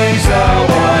eyes are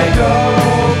wide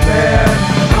open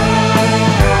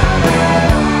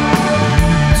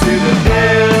to the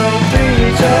ill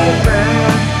beat of man.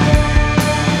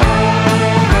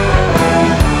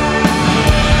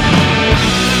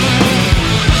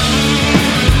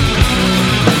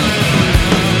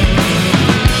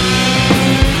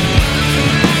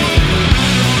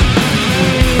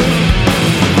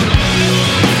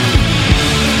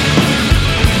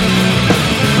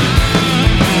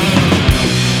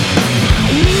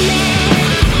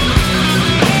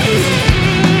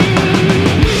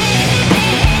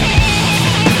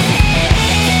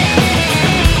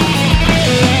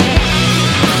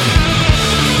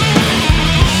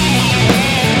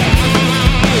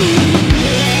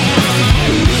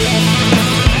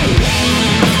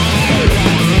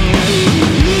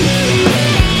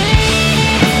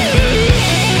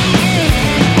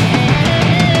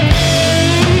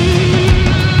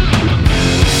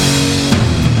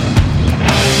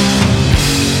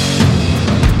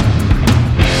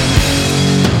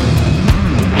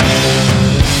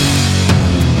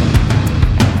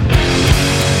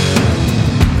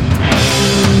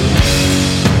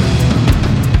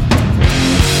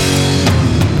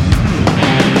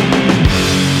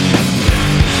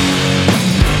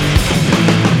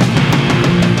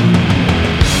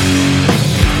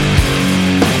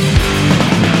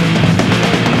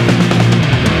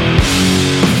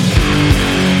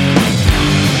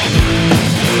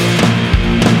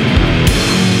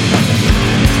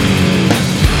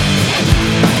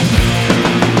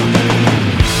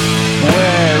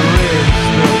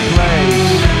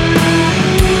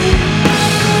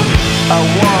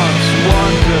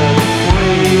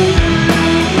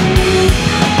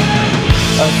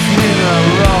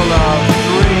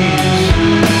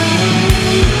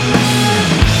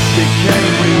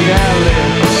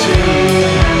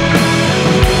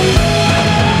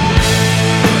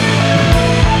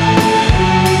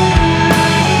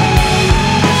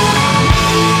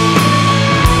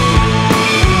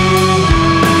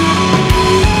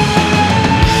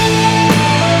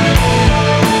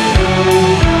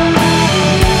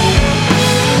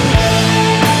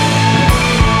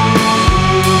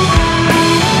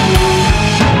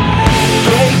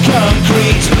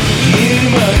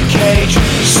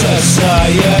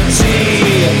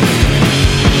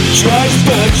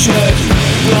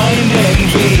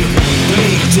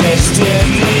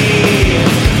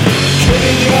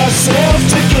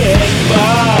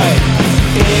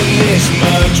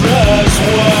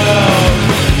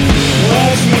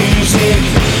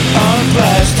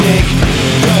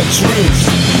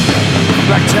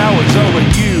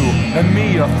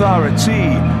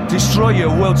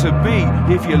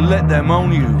 If you let them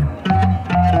own you,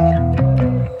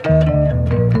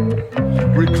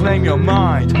 reclaim your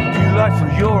mind, view life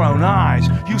through your own eyes.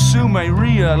 You soon may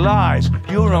realize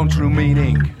your own true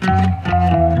meaning.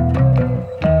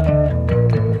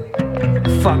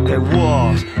 Fuck their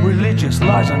wars, religious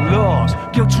lies and laws.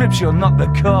 Guilt trips, you're not the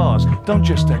cause. Don't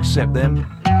just accept them.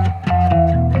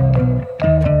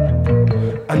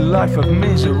 A life of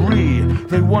misery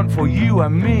they want for you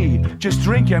and me. Just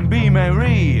drink and be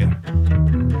merry.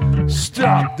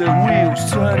 Stop the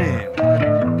wheels turning.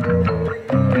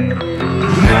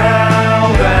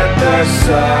 Now that the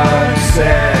sun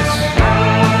sets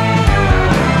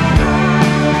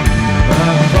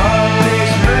upon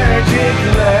this magic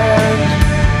land,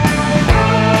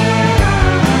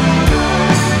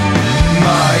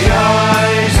 my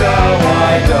eyes are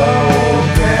wide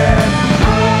open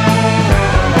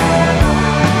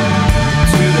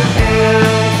to the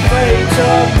ill fate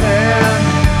of man.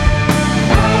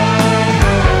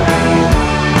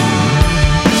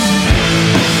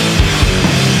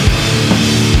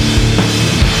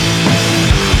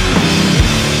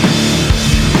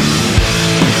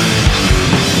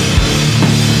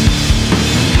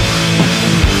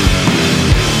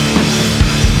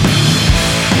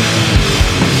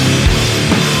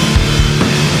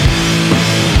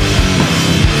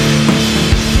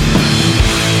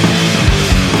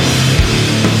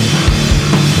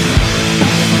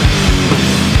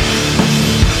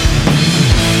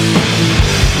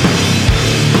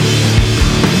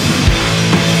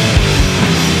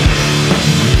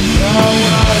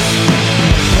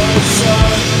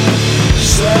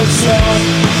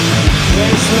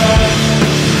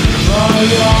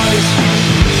 eyes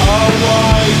are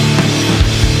wide,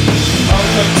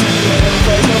 open to the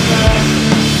face of man.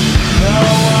 Now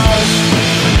as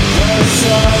the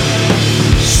sun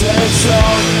sets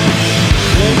on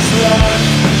this land,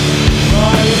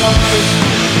 my eyes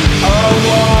are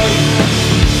wide,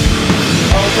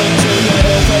 open to the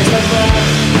face of man.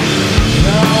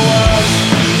 Now as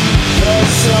the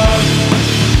sun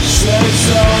sets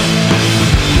on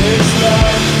this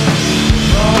land,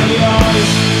 my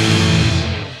eyes.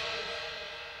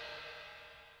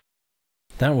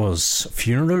 That was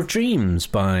Funeral Dreams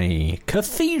by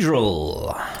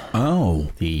Cathedral. Oh.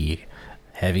 The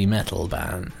heavy metal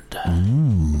band.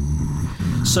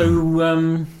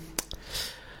 So,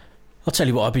 I'll tell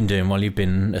you what I've been doing while you've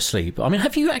been asleep. I mean,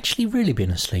 have you actually really been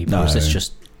asleep? No. Or is this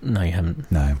just... No, you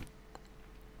haven't. No.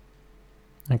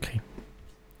 Okay.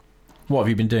 What have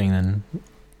you been doing then?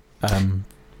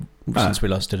 Since we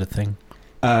last did a thing.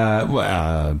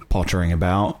 Pottering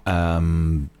about,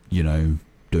 you know,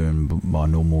 doing my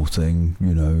normal thing,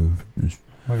 you know.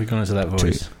 Why have you gone into that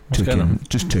voice? What's going on?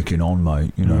 Just ticking on,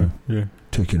 mate, you know. Yeah.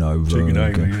 Ticking over.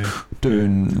 Yeah.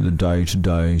 Doing the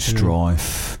day-to-day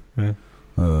strife. Yeah.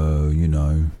 You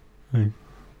know. Yeah.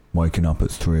 Waking up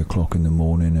at 3 o'clock in the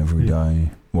morning every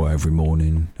day. Well, every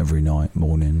morning, every night,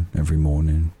 every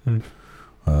morning. Yeah,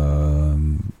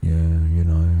 you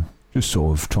know. Just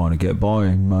sort of trying to get by,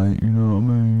 mate, you know what I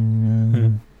mean? Yeah.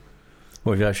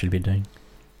 What have you actually been doing?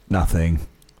 Nothing.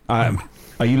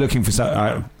 Are you looking for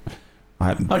something?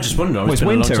 I just wondered. Well, it's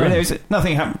winter, isn't it?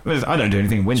 Nothing happens. I don't do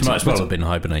anything in winter. You might as well have been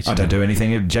hibernating. I don't do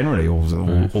anything generally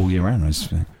all year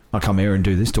round. I come here and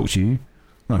do this, talk to you.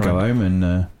 I go home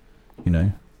and, you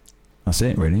know, that's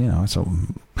it, really. You know, I sort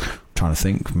of trying to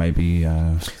think maybe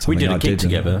we did a gig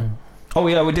together. Oh,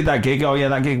 yeah, we did that gig. Oh, yeah,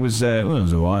 that gig was all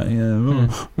right. Yeah,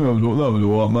 that was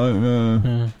all right,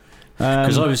 mate.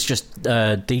 Because I was just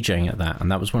DJing at that,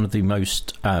 and that was one of the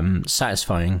most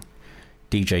satisfying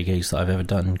DJ gigs that I've ever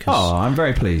done. Oh, I'm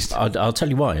very pleased. I'll tell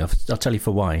you why. I'll tell you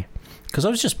for why. Because I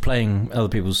was just playing other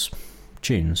people's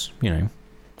tunes, you know,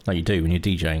 like you do when you're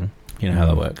DJing. You know how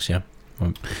that works, yeah?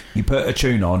 You put a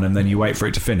tune on, and then you wait for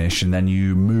it to finish, and then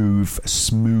you move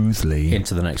smoothly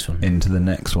into the next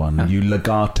one. You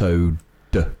legato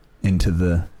into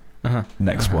the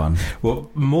next one.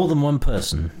 Well, more than one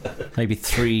person, maybe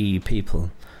 3 people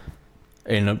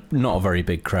in not a very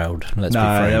big crowd. Let's be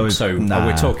frank.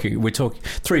 We're talking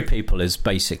 3 people is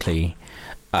basically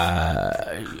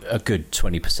a good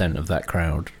 20% of that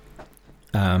crowd.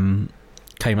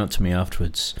 Came up to me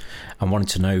afterwards and wanted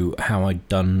to know how I'd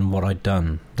done what I'd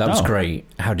done. That was great.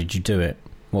 How did you do it?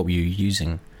 What were you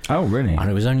using? Oh, really? And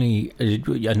it was only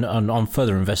on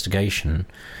further investigation,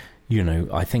 you know,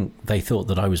 I think they thought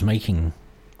that I was making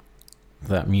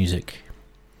that music,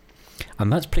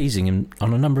 and that's pleasing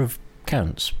on a number of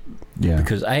counts. Yeah,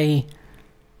 because A,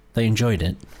 they enjoyed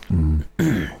it.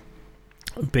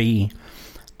 B,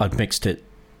 I'd mixed it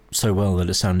so well that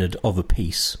it sounded of a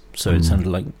piece, so it sounded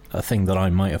like a thing that I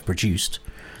might have produced.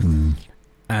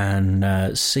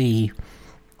 And C,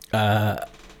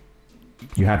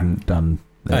 you hadn't done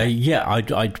that. Yeah,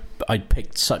 I'd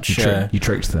picked such you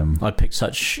tricked them. I picked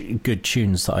such good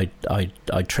tunes that I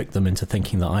tricked them into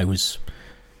thinking that I was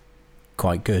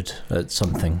quite good at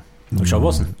something, which I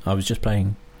wasn't. I was just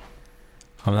playing.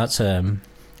 I mean, that's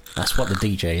what the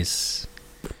DJ is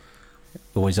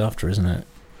always after, isn't it?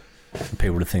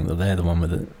 People to think that they're the one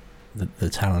with the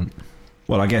talent.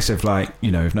 Well, I guess if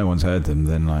if no one's heard them,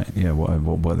 then what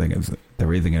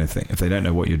they're either going to think, if they don't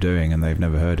know what you're doing and they've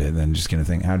never heard it, then just going to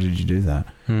think, how did you do that?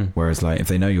 Whereas if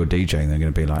they know you're DJing, they're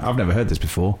going to be like, I've never heard this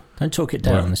before. Don't talk it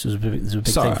down. Well, this was a big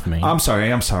thing for me. I'm sorry.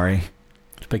 It's a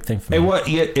big thing for me.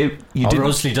 You did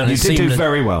do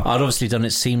very well. I'd obviously done it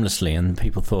seamlessly, and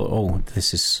people thought, oh,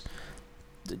 this is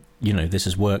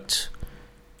worked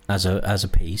as a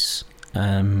piece.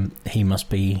 He must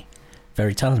be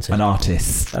very talented. An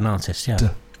artist, yeah.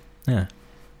 Yeah.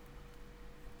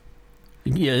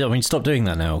 Yeah, I mean, stop doing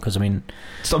that now, because, I mean...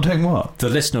 Stop doing what? The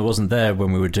listener wasn't there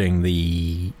when we were doing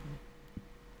the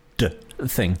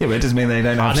thing. Yeah, but it doesn't mean they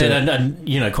don't have to...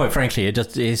 And, quite frankly, it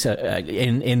just is,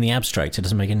 in the abstract, it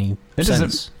doesn't make any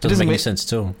sense. It doesn't make any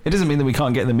sense at all. It doesn't mean that we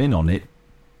can't get them in on it.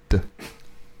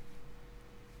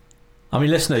 I mean,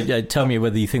 listener, tell me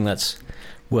whether you think that's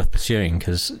worth pursuing,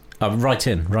 because... write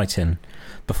in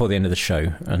before the end of the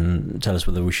show and tell us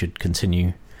whether we should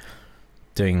continue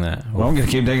doing that. Well, I'm going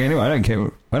to keep doing it anyway. I don't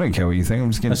care what you think. I'm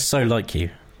just going. That's so like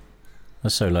you.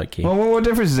 Well, what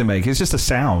difference does it make? It's just a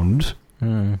sound.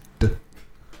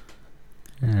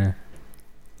 Yeah.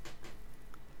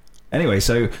 Anyway,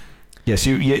 so Yes,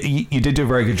 you did do a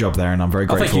very good job there, and I'm very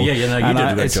grateful. Thank you. Yeah, you And did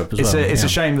a great job as well. It's a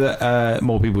shame that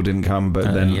more people didn't come,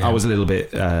 but then yeah. I was a little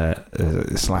bit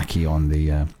slacky on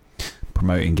the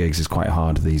promoting gigs. Is quite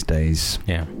hard these days.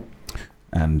 Yeah.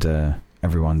 And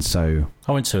everyone's so.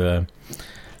 I went to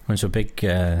a big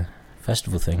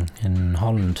festival thing in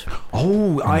Holland.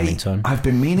 Oh, meantime. I've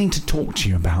been meaning to talk to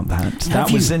you about that. Have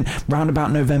That was you? in round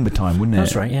about November time, wasn't it?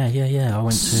 That's right. Yeah. I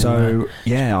went to So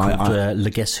called Le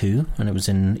Guess Who, and it was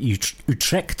in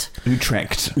Utrecht,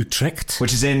 Utrecht,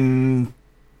 which is in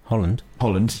Holland.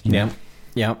 Holland. Yeah.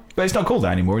 But it's not called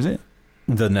that anymore, is it?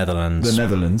 The Netherlands. The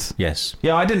Netherlands. Yes.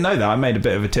 Yeah, I didn't know that. I made a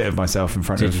bit of a tit of myself in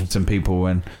front Did of you? some people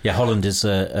when. Yeah, Holland is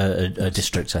a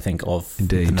district, I think, of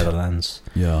Indeed. the Netherlands.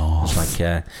 Yeah.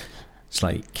 It's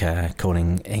like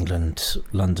calling England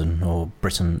London or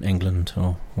Britain England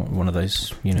or one of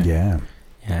those. You know. Yeah.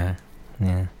 Yeah.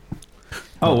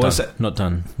 Oh, Not was done. it? Not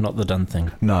done. Not the done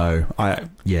thing. No.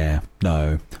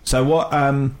 No. So what?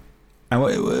 And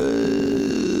what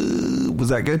was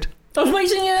that good? That was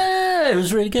amazing. Yeah, it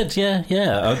was really good. Yeah.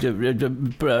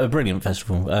 A brilliant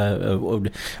festival.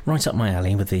 Right up my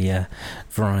alley with the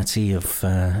variety of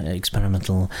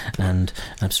experimental and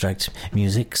abstract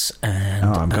musics. And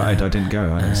I'm gutted I didn't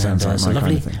go. It sounds like it's my a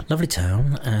lovely, kind of thing. lovely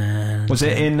town. And Was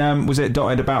it in? Was it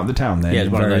dotted about the town then? Yeah, it's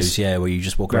in one of various, those. Yeah, where you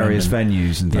just walk various around.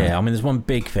 venues and that? Yeah, I mean, there's one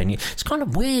big venue. It's kind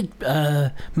of weird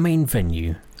main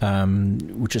venue,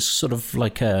 which is sort of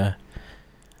like a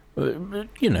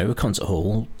concert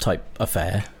hall type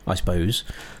affair, I suppose.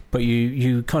 But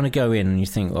you kind of go in and you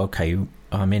think, okay,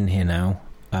 I'm in here now.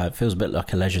 It feels a bit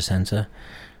like a leisure centre.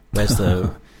 Where's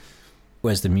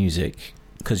the music?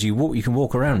 Because you can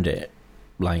walk around it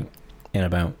like in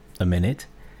about a minute,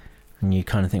 and you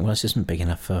kind of think, well, this isn't big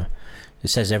enough for. It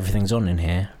says everything's on in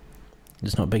here.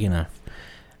 It's not big enough.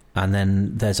 And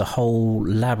then there's a whole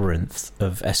labyrinth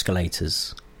of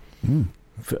escalators.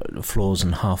 Floors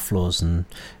and half floors and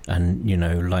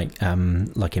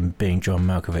like in Being John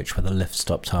Malkovich where the lift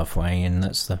stopped halfway, and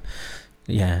that's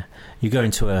you go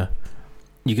into a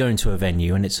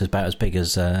venue and it's about as big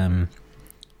as the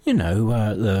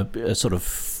sort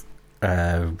of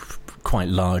quite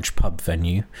large pub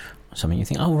venue or something. You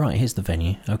think, oh right, here's the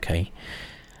venue, okay,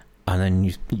 and then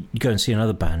you go and see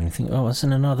another band and you think, oh, that's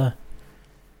in another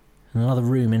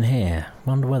room in here.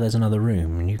 Wonder where there's another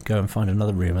room. And you go and find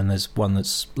another room, and there's one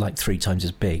that's like 3 times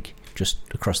as big, just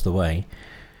across the way.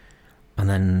 And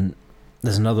then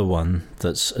there's another one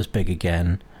that's as big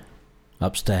again,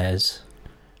 upstairs.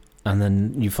 And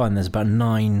then you find there's about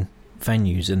 9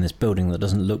 venues in this building that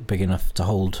doesn't look big enough to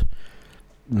hold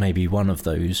maybe one of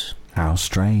those. How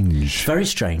strange. Very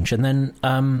strange. And then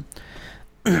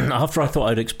after I thought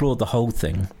I'd explored the whole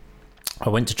thing, I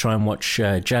went to try and watch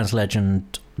jazz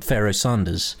legend Pharoah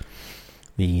Sanders,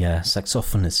 the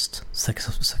saxophonist.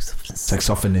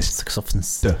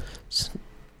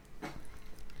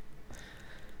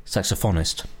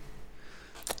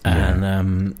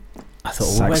 And I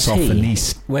thought, well,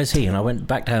 where's he? And I went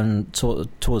back down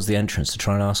towards the entrance to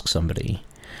try and ask somebody,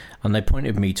 and they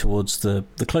pointed me towards the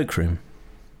cloakroom.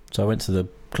 So I went to the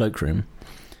cloakroom,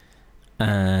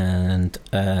 and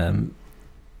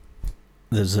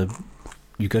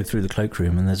you go through the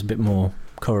cloakroom, and there's a bit more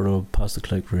corridor past the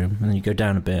cloakroom, and then you go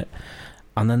down a bit,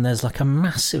 and then there's like a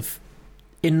massive,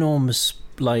 enormous,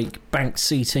 like bank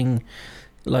seating,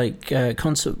 like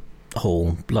concert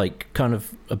hall, like kind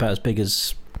of about as big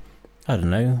as, I don't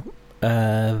know,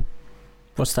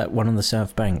 what's that one on the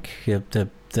South Bank? Yeah, the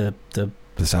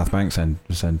South Bank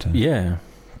Centre. Yeah,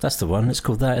 that's the one. It's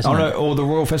called that, isn't it? No, or the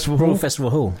Royal Festival Hall. Royal Festival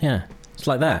Hall. Yeah, it's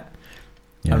like that.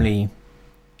 Yeah. Only,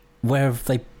 where have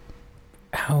they?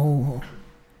 How?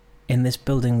 In this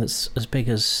building that's as big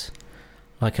as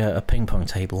like a ping pong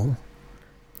table,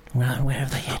 where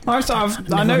have they? I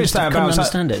noticed that about. I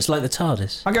understand it. It's like the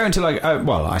TARDIS. I go into like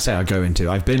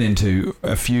I've been into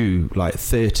a few like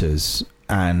theatres,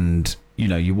 and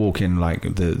you walk in, like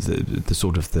the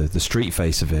sort of the street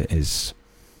face of it is,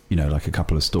 like a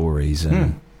couple of stories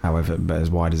and however as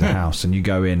wide as a house, and you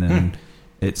go in and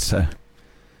it's I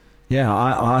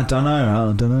don't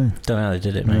know. Don't know how they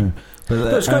did it, mate. But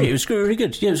it was great. It was really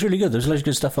good. Yeah, it was really good. There was loads of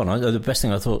good stuff on. The best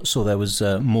thing I saw there was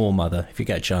More Mother, if you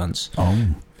get a chance. Oh,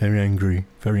 very angry,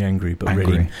 but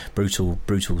really brutal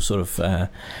sort of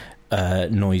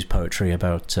noise poetry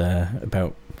about the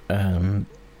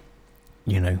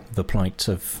plight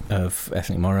of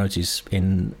ethnic minorities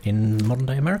in modern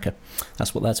day America.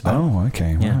 That's what that's about. Oh,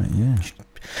 okay, Yeah. right, yeah.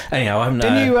 Anyhow, I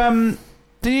haven't.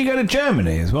 Did you go to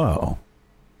Germany as well?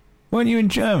 Weren't you in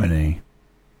Germany?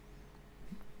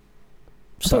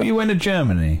 I thought you went to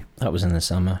Germany. That was in the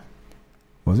summer.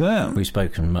 Was it? We've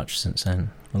spoken much since then,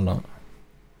 a lot.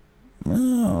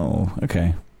 Oh,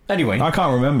 okay. Anyway, I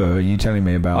can't remember you telling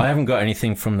me about. I haven't got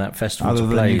anything from that festival other to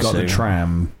than play. you got the so-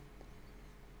 tram.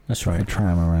 That's The right.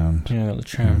 tram around. Yeah, I got the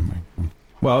tram.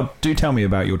 Well, do tell me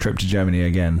about your trip to Germany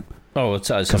again. Oh, it's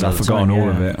some 'Cause I've other forgotten time, all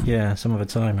yeah. of it. Yeah, some other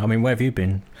time. I mean, where have you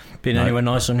been? Been No. anywhere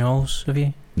nice on your holes? Have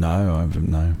you? No, I haven't.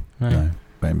 No.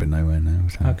 I ain't been nowhere now.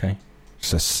 So Okay.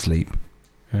 just sleep.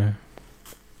 Yeah.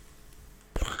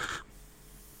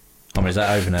 I mean, is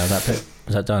that over now? That bit?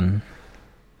 Is that done?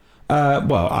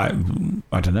 Well, I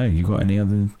don't know. You got any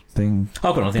other thing?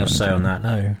 I've got nothing else to say on that.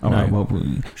 No. All no. right. Well,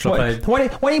 Shall I why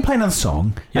don't you play another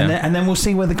song, Yeah. and then we'll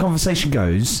see where the conversation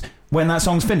goes when that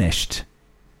song's finished.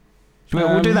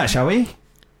 We'll do that, shall we?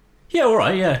 Yeah. All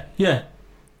right. Yeah. Yeah.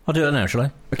 I'll do that now. Shall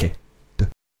I? Okay.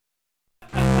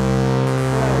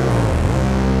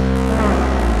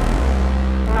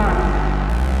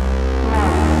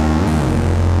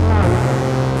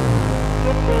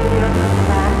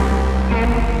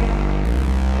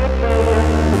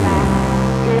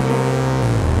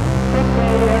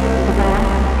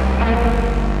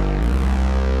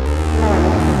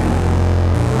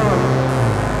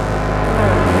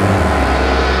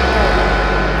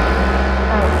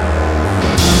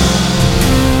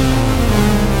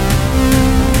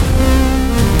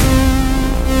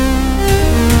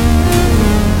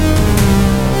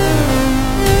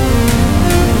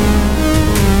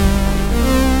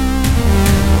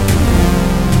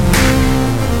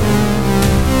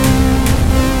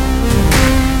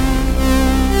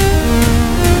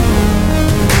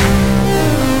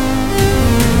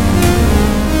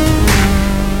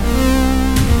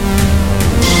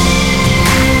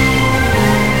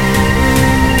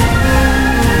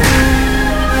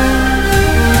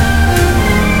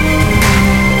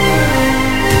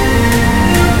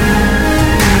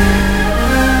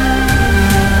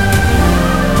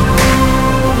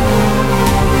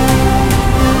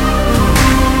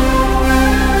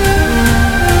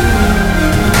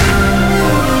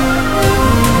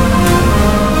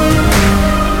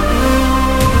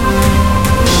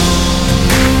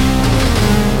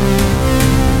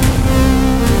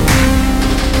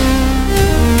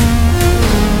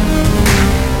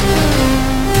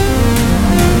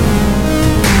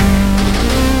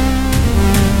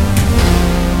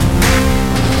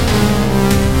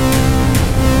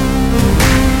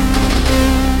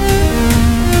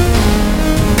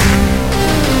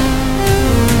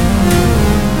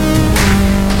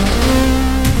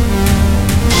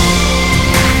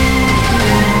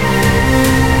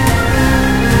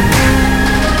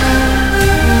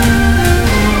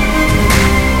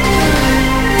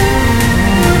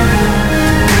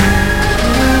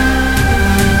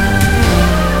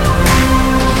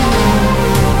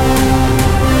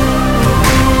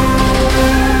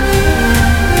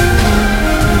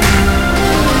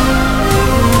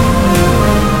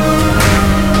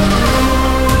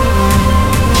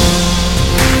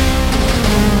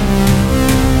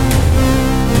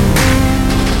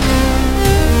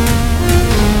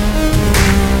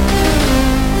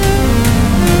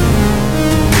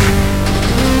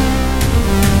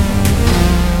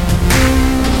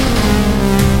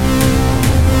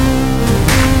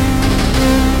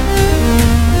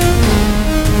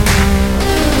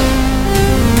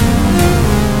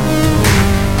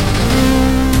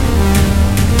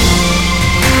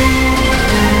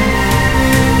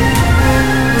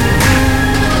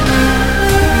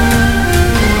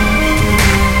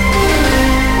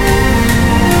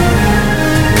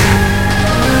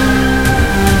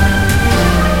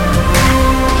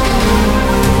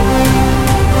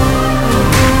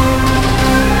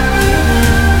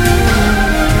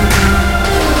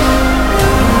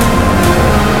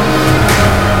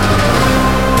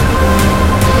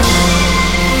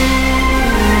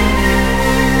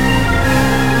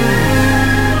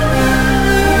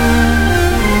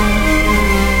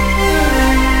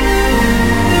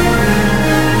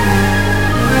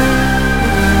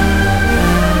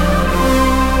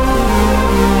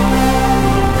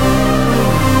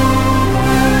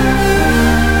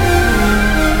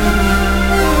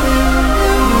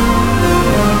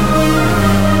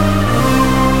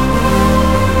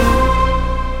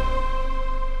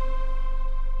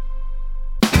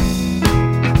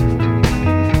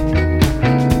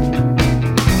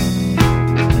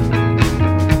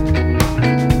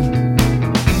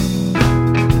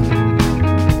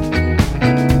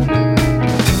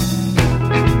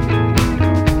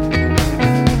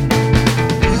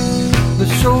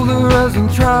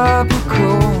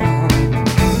 tropical.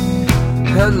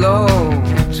 Hello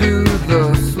to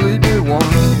the sleepy one.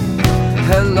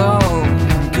 Hello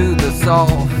to the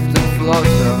soft and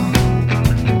flutter.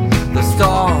 The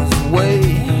stars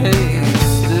wait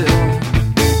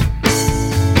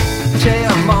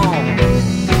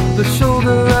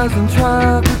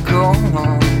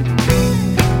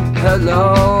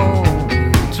Hello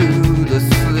to the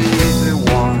sleepy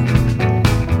one.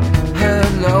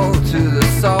 Hello to the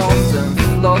soft and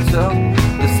flutter.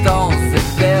 The stones that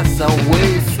pass away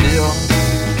still.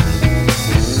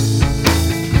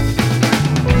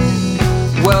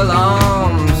 Well,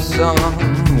 I'm son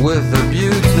with a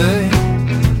beauty.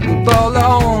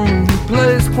 Ballon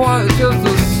plays quiet just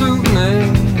to suit me.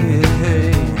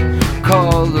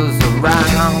 Colors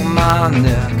around my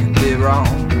neck. Be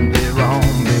wrong, be wrong,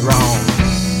 be wrong.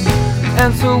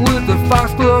 Enter with the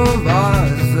foxglove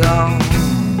eyes.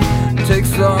 Take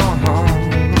some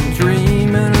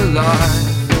dreaming alive.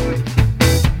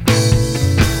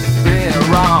 Be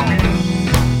wrong.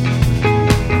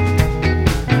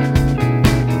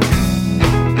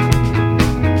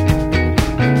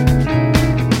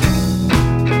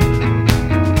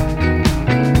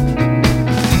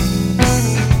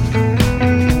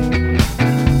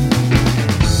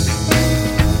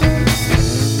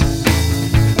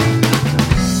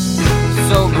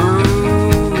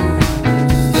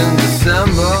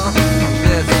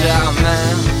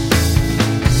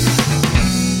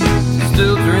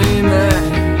 Still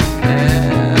dreaming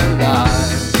alive.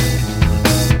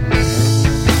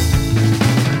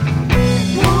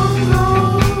 One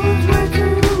goes way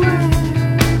too late.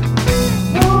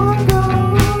 One goes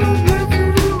way too late.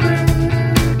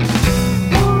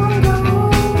 One goes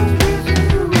way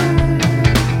too late.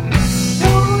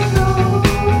 One goes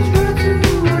way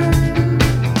too late.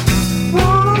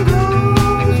 One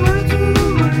goes way too late. One goes way too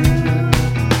late.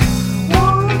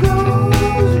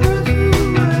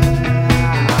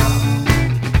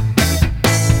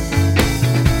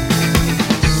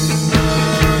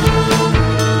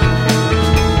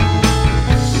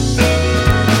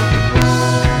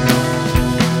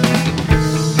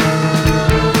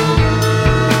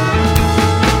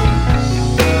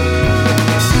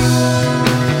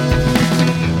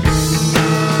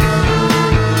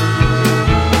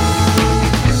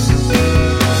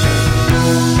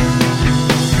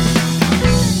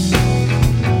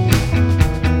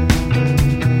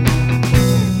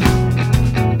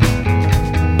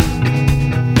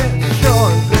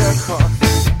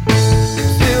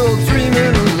 Still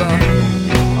dreaming of love.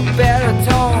 A better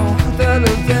talk than a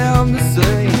damn to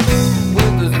say.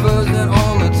 With this version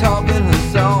on the top and the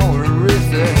song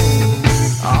risen.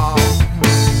 Oh,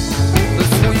 the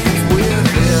sweet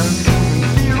within.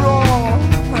 Hero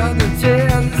and the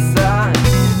tears aside.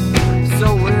 So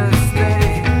we'll stay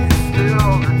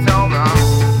still the tone of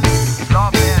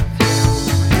love and tears.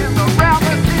 In the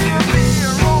rapid dear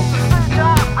beer on the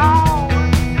center on.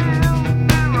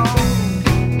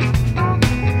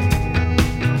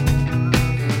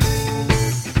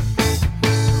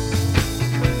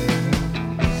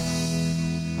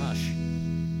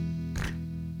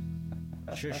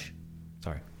 Shush.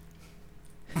 Sorry.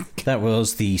 That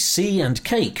was the Sea and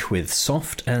Cake with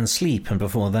Soft and Sleep, and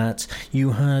before that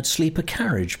you heard Sleeper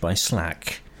Carriage by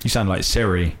Slack. You sound like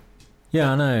Siri.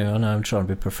 Yeah, I know, I'm trying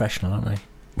to be professional, aren't I?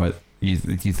 Well, you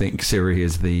think Siri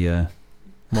is the...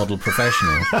 Model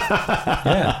professional.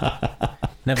 Yeah.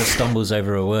 Never stumbles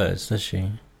over her words, does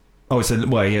she? Oh, it's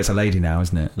a lady now,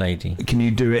 isn't it? Lady. Can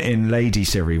you do it in Lady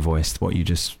Siri voice? What you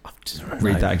just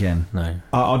read that again? No.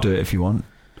 I'll do it if you want.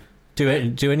 Do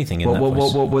anything in that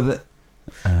voice. What was it?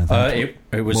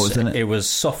 It was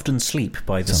Soft and Sleep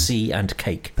by the Sea and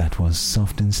Cake. That was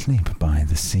Soft and Sleep by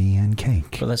the Sea and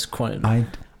Cake. But that's quite...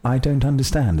 I don't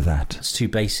understand that. It's too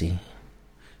bassy.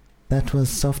 That was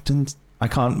Soft and... I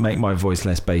can't make my voice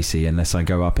less bassy unless I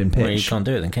go up in pitch. Well, you can't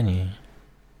do it then, can you?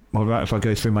 What about if I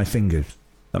go through my fingers?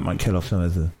 That might kill off some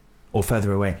of the... Or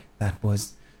further away. That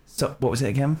was... what was it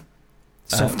again?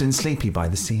 Soft and Sleepy by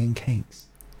the Sea and Cakes.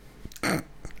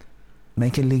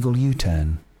 Make a legal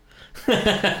U-turn.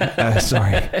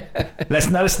 Sorry. Let's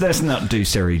not do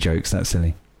Siri jokes. That's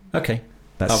silly. Okay.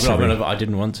 That's silly. I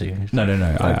didn't want to. No.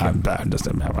 Okay.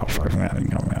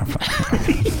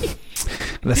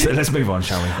 Let's move on,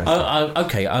 shall we?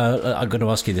 Okay. I'm going to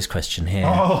ask you this question here.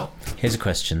 Oh. Here's a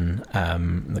question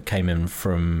that came in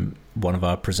from one of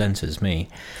our presenters, me.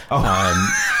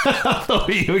 I thought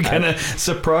you were going to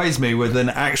surprise me with an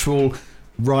actual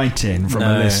write-in from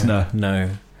a listener. No.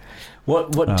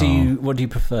 What do you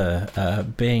prefer,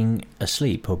 being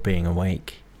asleep or being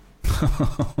awake?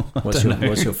 What's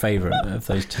your favourite of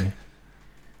those two?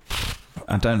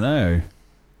 I don't know.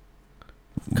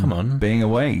 Come on, being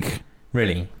awake.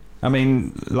 Really? I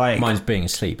mean, like, mine's being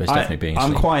asleep. It's definitely being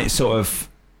asleep. I'm quite sort of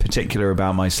particular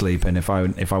about my sleep, and if I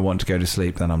want to go to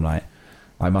sleep, then I'm like,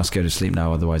 I must go to sleep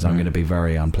now, otherwise I'm going to be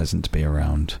very unpleasant to be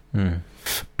around. And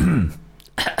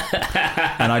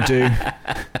I do.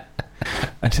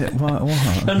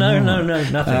 What? No,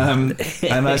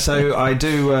 nothing. So I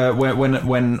do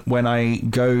when I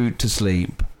go to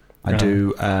sleep, I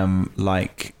do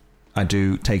I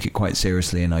do take it quite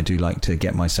seriously, and I do like to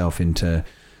get myself into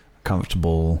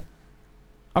comfortable.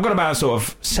 I've got about sort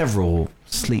of several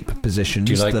sleep positions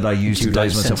that I use to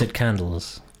doze myself. Scented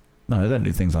candles? No, I don't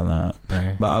do things like that.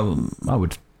 No. But I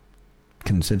would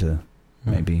consider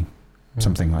maybe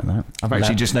something like that. I've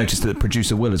actually just noticed that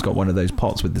producer Will has got one of those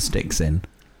pots with the sticks in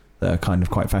that are kind of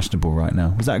quite fashionable right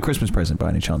now. Was that a Christmas present by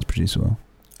any chance, producer Will?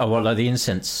 Oh, what, like the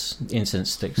incense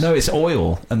sticks? No, it's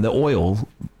oil, and the oil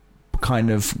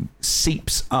kind of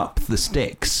seeps up the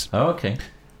sticks. Oh, okay.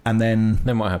 And then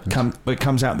what happens? It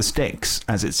comes out the sticks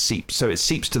as it seeps. So it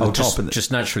seeps to the top.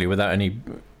 Just naturally, without any,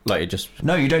 like it just.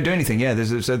 No, you don't do anything. Yeah,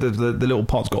 so the little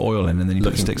pot's got oil in, and then you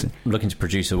put the sticks in. Looking to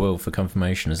producer Will for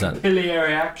confirmation. Is that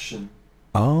Capillary action.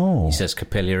 Oh, he says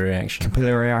capillary action.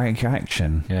 Capillary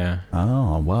action. Yeah.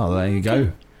 Oh well, there you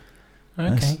go.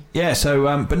 Okay. Yeah.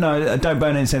 So, but no, I don't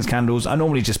burn incense candles. I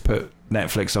normally just put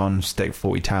Netflix on, stick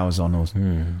 40 Towers on,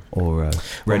 or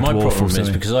Red my Dwarf problem or something. is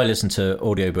because I listen to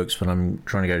audiobooks when I'm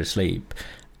trying to go to sleep,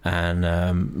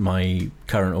 and my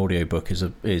current audiobook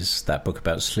is that book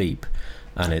about sleep,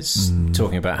 and it's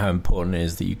talking about how important it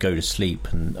is that you go to sleep,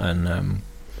 and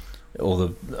all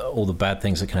the bad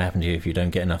things that can happen to you if you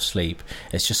don't get enough sleep.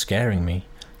 It's just scaring me.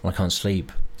 I can't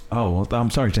sleep. Oh, well,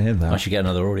 I'm sorry to hear that. I should get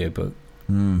another audiobook.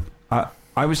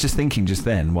 I was just thinking just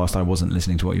then, whilst I wasn't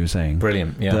listening to what you were saying.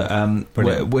 Brilliant, yeah. That,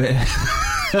 Brilliant.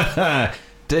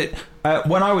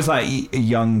 When I was like a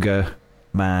younger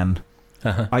man,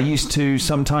 I used to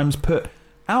sometimes put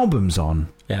albums on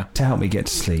to help me get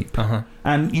to sleep.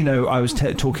 And, I was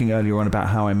talking earlier on about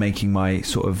how I'm making my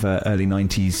sort of early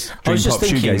 90s dream I was just pop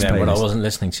thinking shoegaze then, playlist. but I wasn't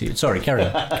listening to you. Sorry, carry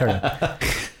on.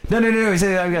 No.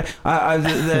 I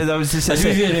was just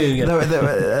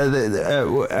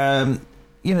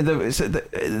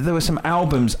there were some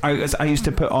albums I used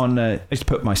to put on. I used to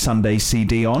put my Sunday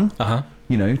CD on.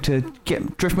 To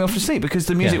drift me off to sleep because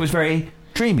the music was very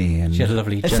dreamy and she had a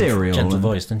lovely ethereal, gentle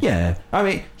voice, didn't she? Yeah, I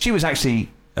mean, she was actually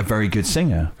a very good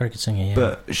singer. Very good singer, yeah.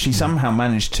 But she somehow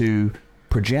managed to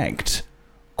project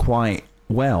quite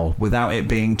well without it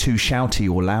being too shouty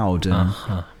or loud.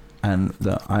 And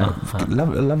a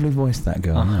lovely voice, that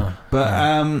girl. Yeah.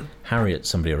 But Harriet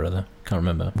somebody or other. Can't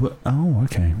remember. Oh,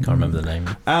 okay. Can't remember the name.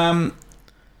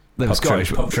 They were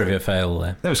Scottish. Pop trivia fail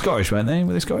there. They were Scottish, weren't they?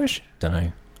 Were they Scottish? Don't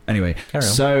know. Anyway, carry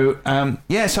on. So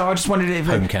so I just wondered if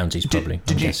home counties probably.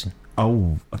 Did you? Guessing.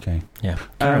 Oh, okay. Yeah.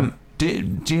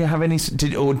 Do you have any?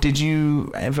 Did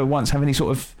you ever once have any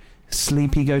sort of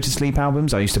sleepy go to sleep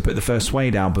albums? I used to put the first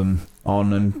Suede album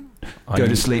on and go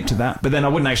to sleep to that, but then I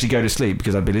wouldn't actually go to sleep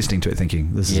because I'd be listening to it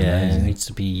thinking this is amazing. It needs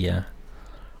to be.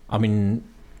 I mean,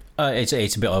 it's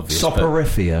a bit obvious.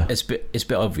 Soporifica. It's a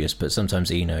bit obvious, but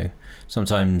sometimes Eno.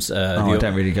 Sometimes I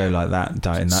don't really go like that.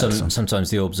 Sometimes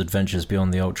the Orb's Adventures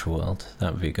Beyond the Ultra World.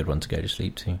 That would be a good one to go to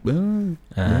sleep to.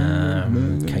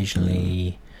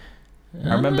 Occasionally,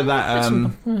 I remember that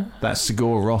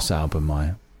Sigur Rós album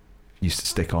I used to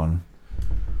stick on.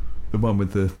 The one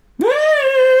with the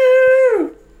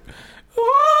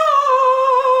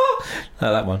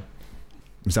that one.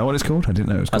 Is that what it's called? I didn't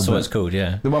know it was called. That's what it's called,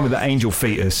 yeah. The one with the angel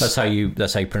fetus. That's how you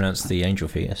pronounce the angel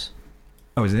fetus.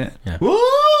 Oh, is it? Yeah.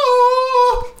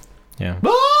 Yeah.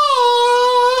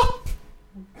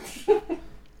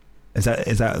 Is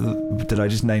that? Did I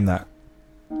just name that?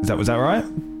 Was that right?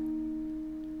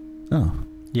 Oh.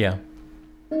 Yeah.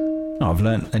 Oh, I've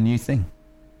learnt a new thing.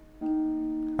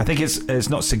 I think it's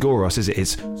not Sigur Rós, is it?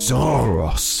 It's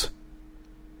Zoros.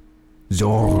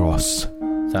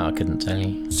 That I couldn't tell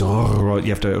you. Zoros. You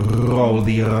have to roll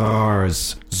the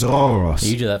R's. Zoros.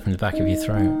 You do that from the back of your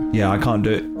throat. Yeah, I can't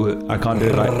do it. I can't do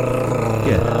it like.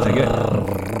 Yeah, take it.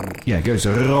 Yeah, go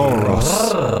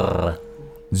Zoros.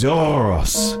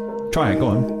 Zoros. Try it. Go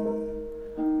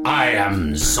on. I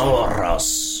am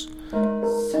Zoros.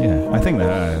 Yeah, I think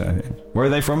that. Where are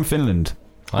they from? Finland,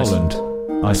 Holland,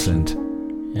 Iceland.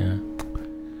 Yeah.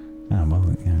 Oh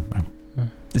well, yeah.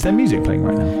 Is there music playing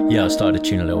right now? Yeah, I started a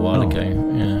tune a little while ago.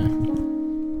 Yeah.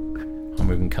 And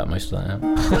we can cut most of that out.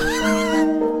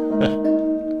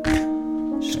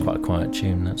 It's just quite a quiet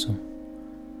tune, that's all.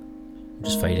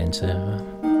 Just fade into.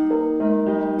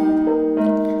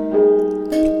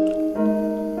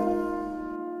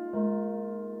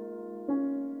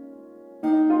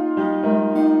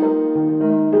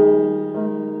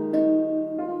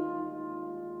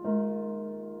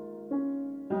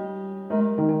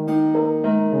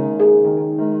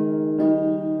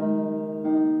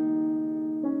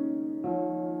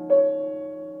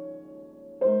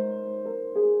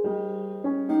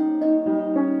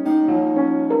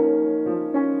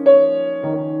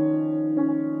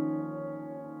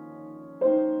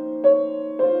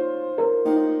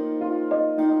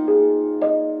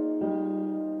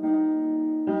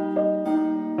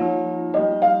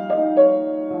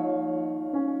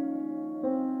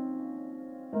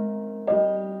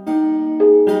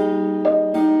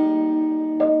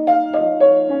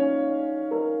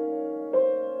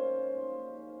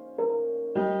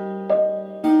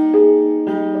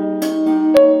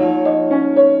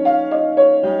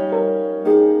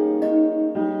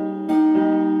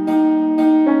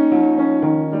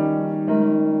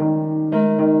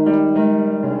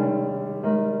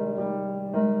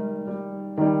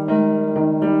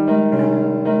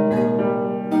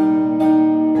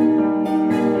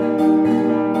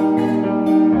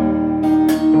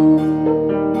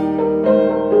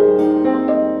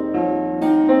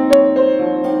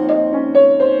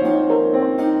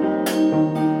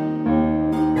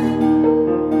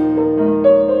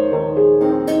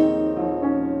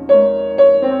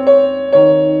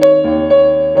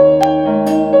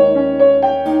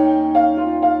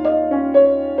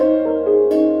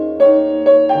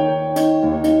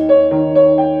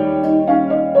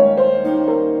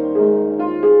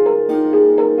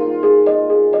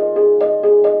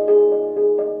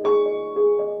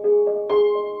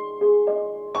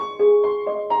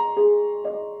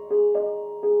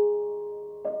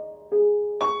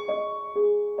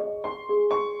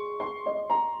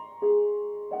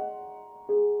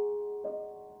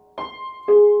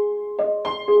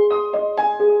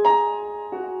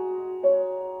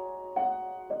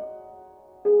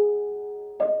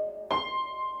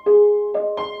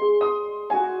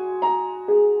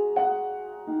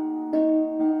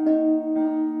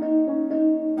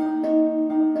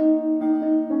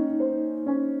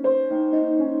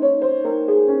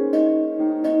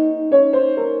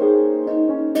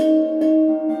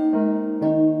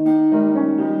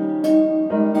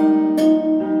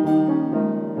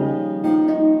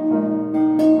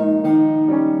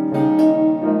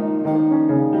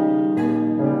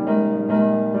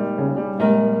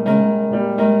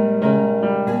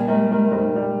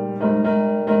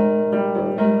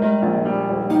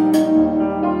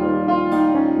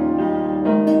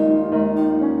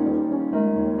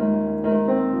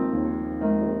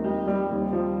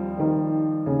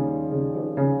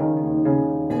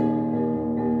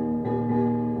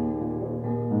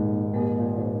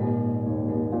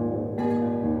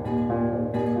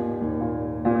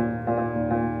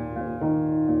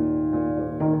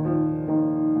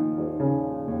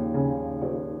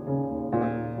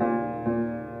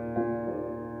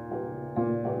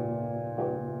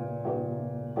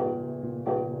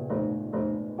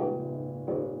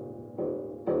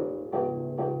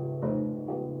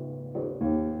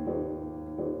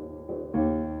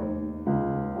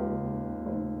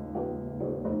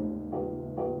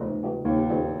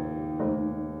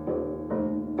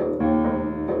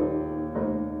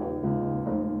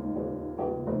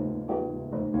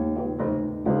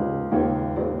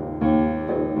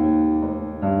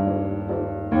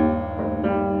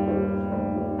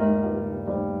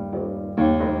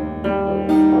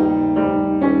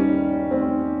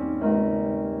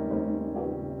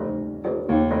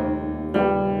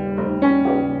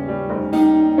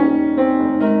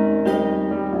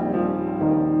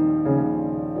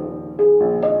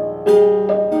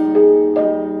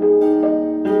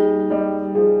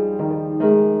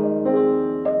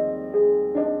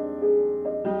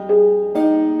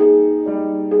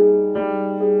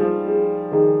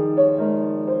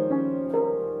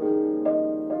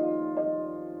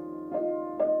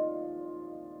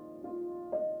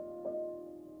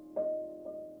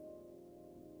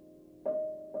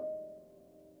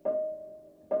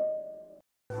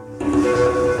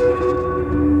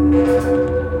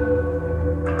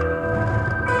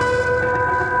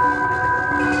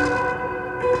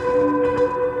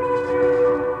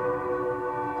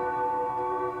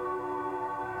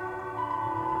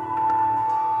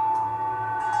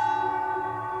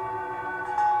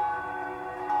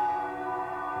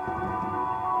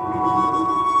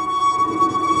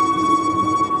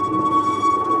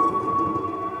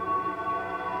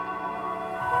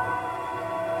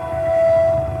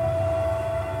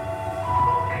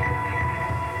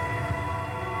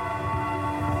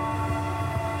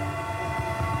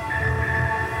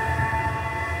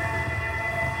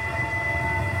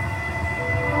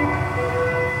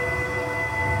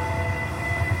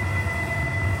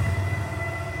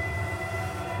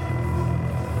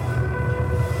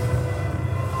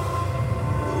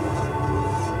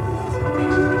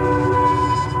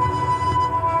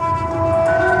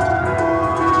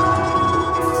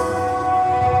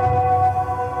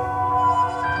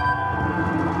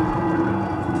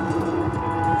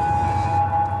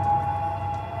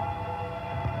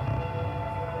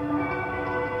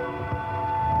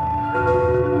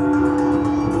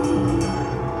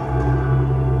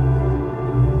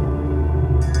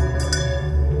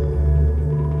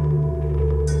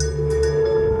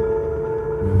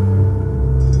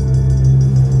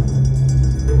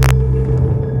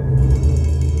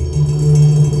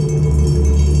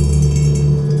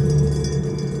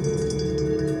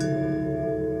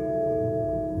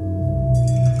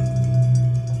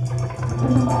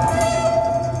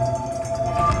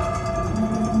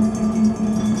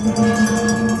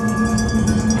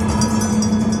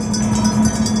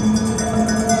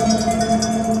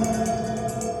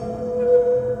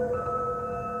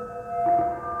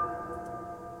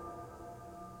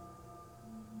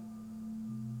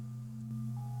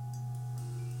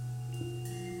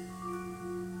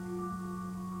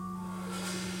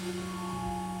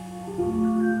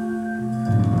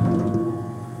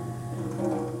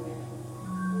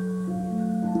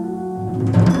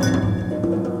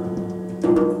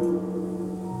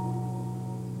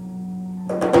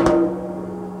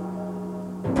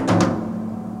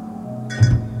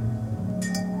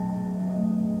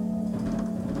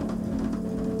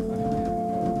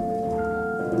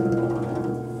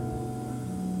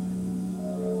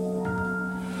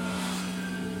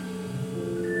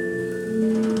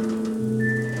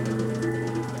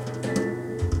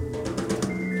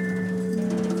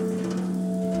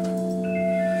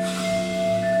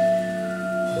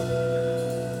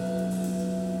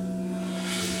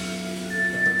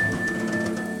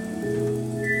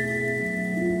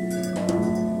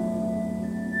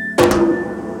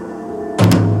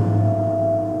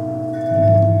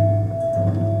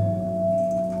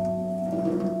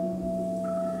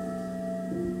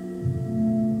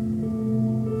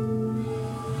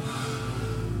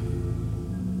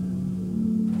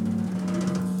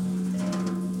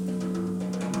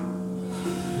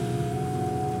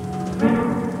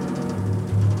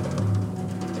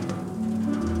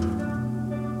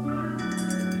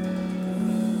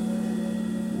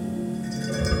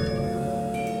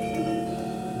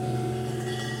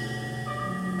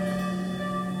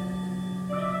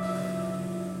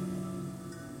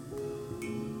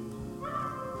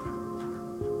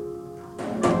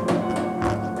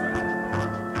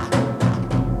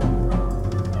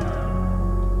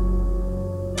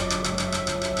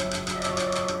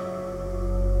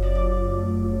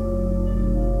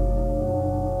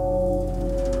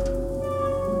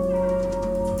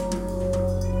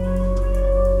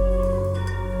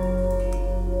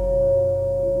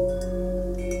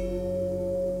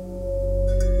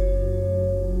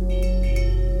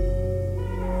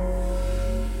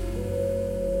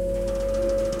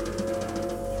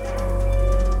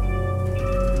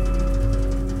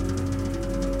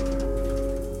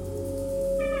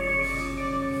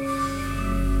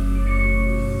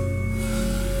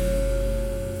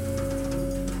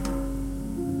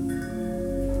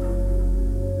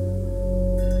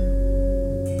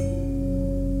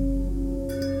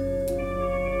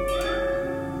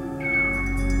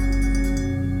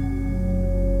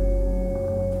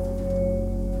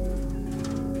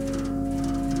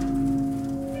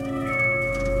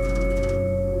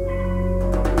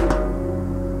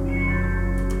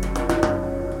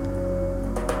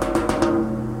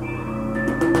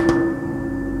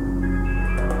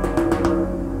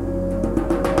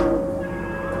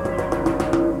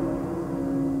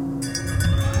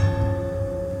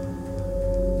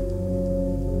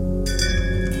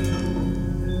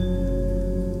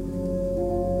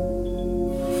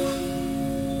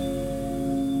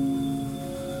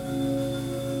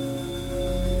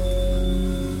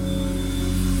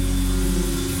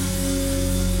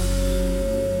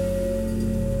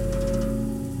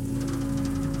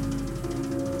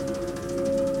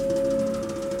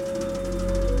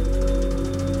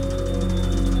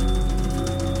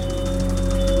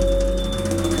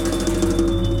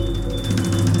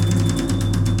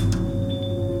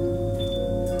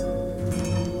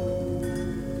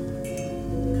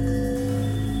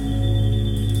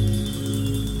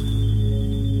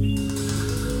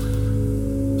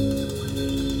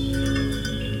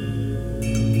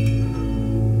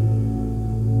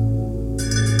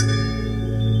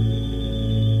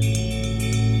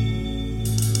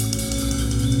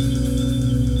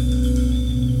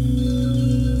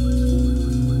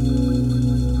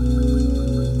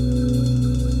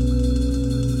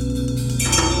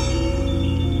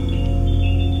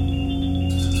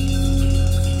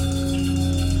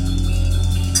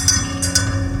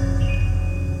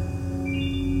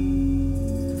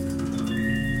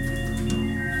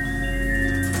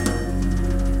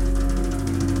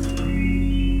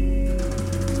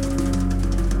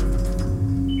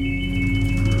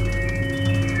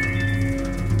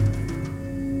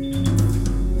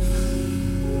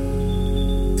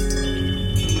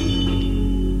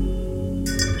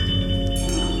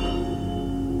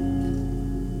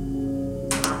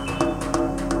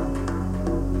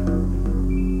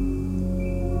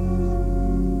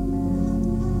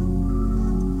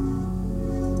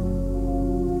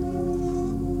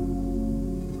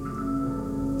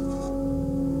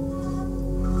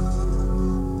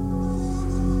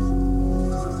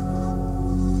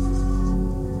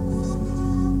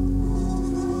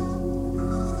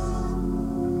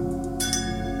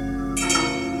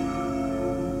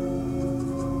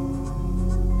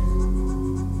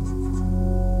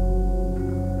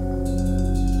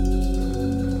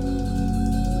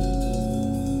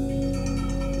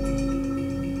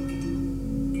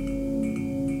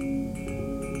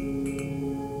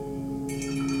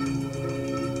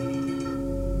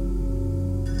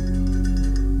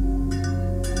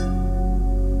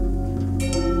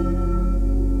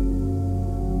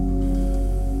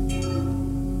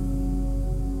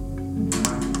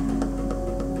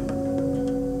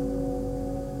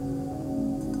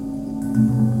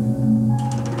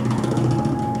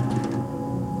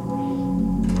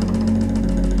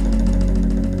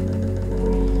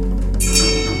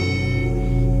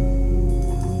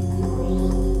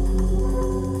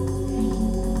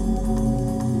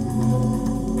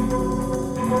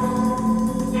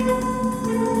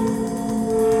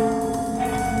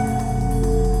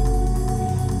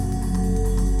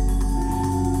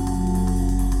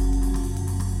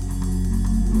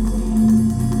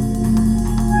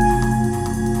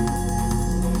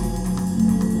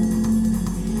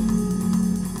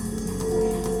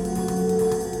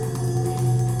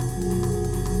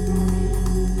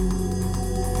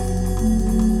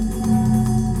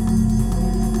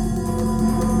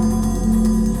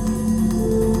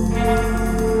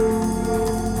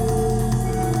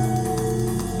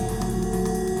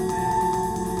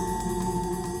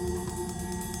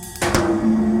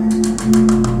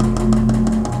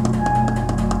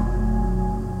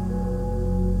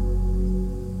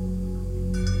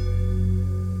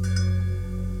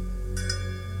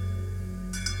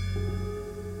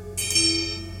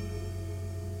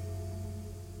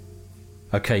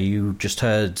 Okay, you just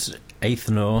heard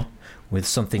Aethanor with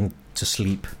Something to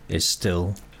Sleep Is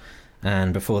Still.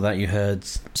 And before that you heard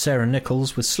Sarah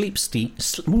Nichols with Sleep Scene.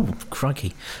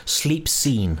 Sleep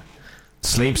Scene.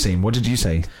 What did you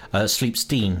say? Sleep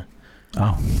Steen.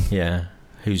 Oh. Yeah.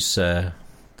 Who's...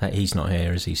 he's not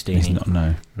here, is he, Steenie? He's not,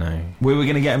 no. No. We were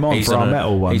going to get him on for our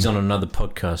metal one. He's on another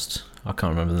podcast. I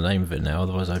can't remember the name of it now,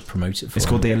 otherwise I'd promote it for him. It's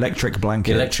called The Electric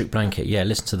Blanket. The Electric Blanket, yeah,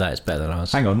 listen to that, it's better than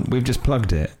ours. Hang on, we've just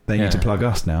plugged it. They need to plug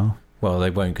us now. Well,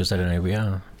 they won't because they don't know who we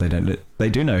are. They don't.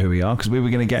 They do know who we are because we were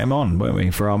going to get him on, weren't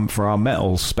we, for our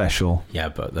metal special? Yeah,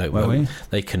 but they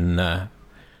can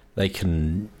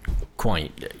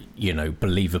quite,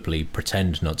 believably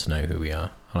pretend not to know who we are.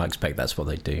 I expect that's what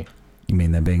they do. You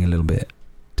mean they're being a little bit...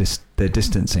 they're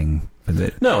distancing...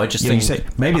 No, I just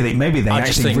think... maybe they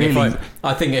actually really...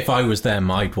 I think if I was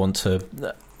them, I'd want to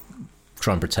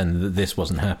try and pretend that this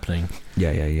wasn't happening.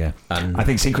 Yeah. And I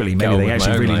think secretly maybe they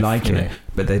actually really like it,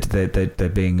 but they're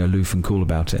being aloof and cool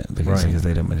about it because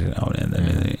they don't...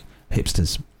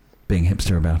 hipsters being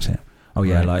hipster about it. Oh,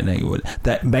 yeah,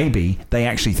 that maybe they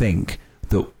actually think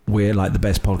that we're like the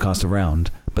best podcast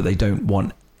around, but they don't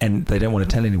want to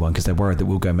tell anyone because they're worried that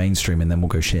we'll go mainstream and then we'll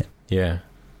go shit. Yeah.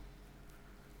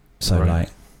 So,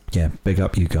 big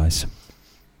up you guys.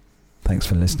 Thanks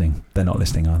for listening. They're not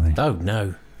listening, are they? Oh,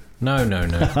 no. No.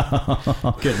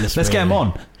 Goodness Let's me. get them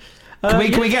on. Can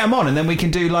we get them on and then we can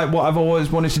do like what I've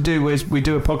always wanted to do is we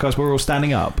do a podcast where we're all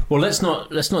standing up. Well, let's not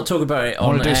talk about it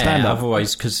on air, stand-up.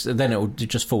 Otherwise, because then it will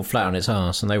just fall flat on its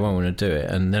arse and they won't want to do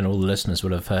it, and then all the listeners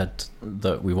will have heard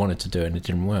that we wanted to do it and it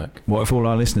didn't work. What if all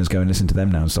our listeners go and listen to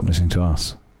them now and stop listening to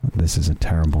us? This is a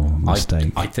terrible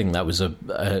mistake. I think that was a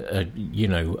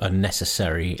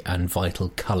necessary and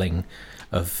culling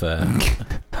of a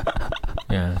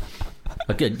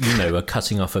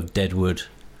cutting off of dead wood.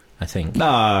 I think.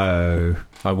 No,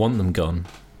 I want them gone.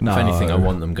 No. If anything, I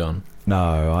want them gone.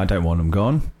 No, I don't want them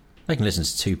gone. They can listen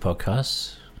to 2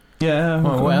 podcasts. Yeah.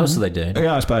 Well, what else do they do?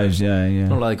 Yeah, I suppose. Yeah.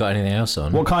 Not like they got anything else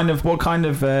on. What kind of time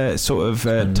of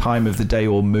the day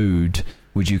or mood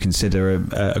would you consider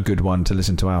a good one to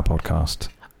listen to our podcast?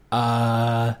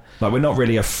 Like we're not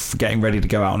really getting ready to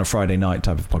go out on a Friday night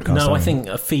type of podcast. No, I think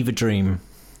a fever dream,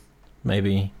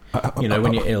 maybe.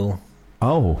 When you're ill.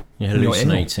 Oh, you're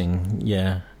hallucinating.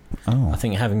 Yeah. Oh. I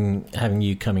think having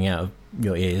you coming out of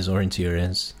your ears or into your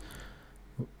ears,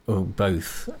 or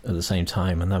both at the same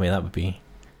time, and that would be.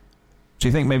 Do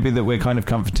you think maybe that we're kind of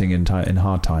comforting in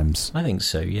hard times? I think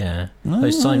so, yeah.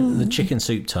 Those the chicken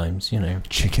soup times,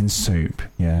 Chicken soup,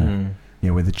 yeah.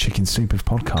 Yeah, we're the chicken soup of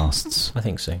podcasts. I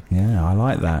think so. Yeah, I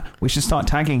like that. We should start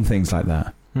tagging things like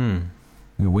that.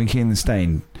 Winky and the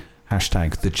Stain,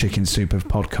 hashtag the chicken soup of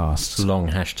podcasts. Long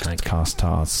hashtag.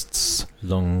 Podcasts.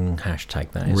 Long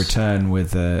hashtag, that is. Return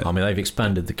with... I mean, they've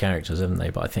expanded the characters, haven't they?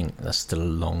 But I think that's still a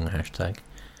long hashtag.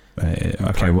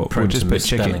 Okay, we'll just put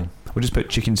chicken... We'll just put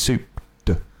chicken soup.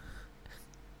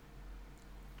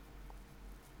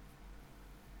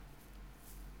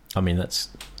 I mean, there's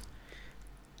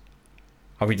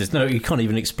no... You can't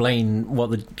even explain what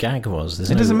the gag was.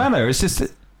 It doesn't matter. It's just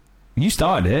that you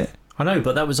started it. I know,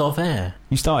 but that was off air.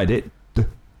 You started it. It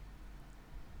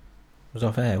was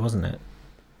off air, wasn't it?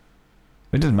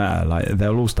 It doesn't matter. Like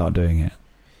they'll all start doing it.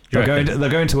 They're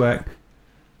going to work.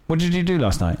 What did you do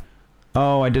last night?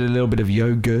 Oh, I did a little bit of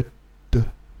yoga.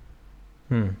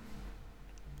 And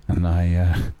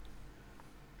I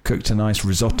cooked a nice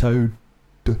risotto.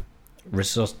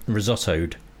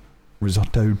 Risottoed.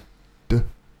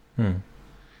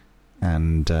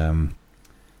 And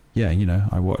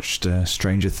I watched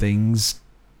Stranger Things.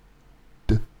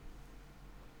 I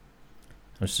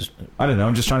don't know.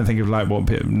 I'm just trying to think of like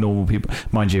what normal people.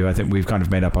 Mind you, I think we've kind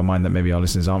of made up our mind that maybe our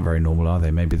listeners aren't very normal, are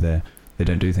they? Maybe they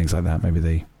don't do things like that. Maybe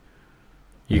they.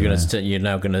 You're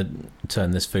now gonna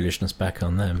turn this foolishness back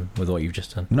on them with what you've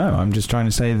just done. No, I'm just trying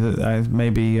to say that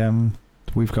maybe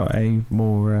we've got a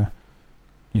more,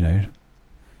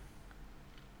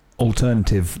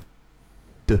 alternative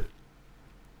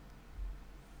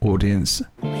audience.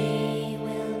 We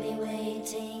will be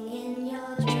waiting in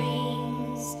your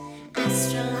dreams,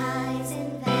 astralize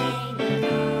in vain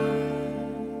alone.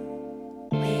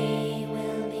 We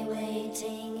will be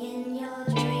waiting in your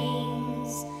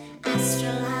dreams,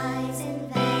 astralize in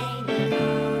vain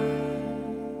alone.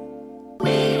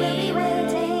 We will be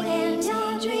waiting in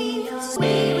your dreams. We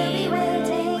will be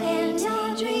waiting in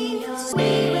your dreams. We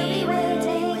will be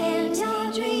waiting in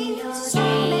your dreams. So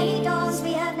many doors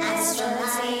we have never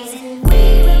seen. We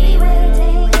will be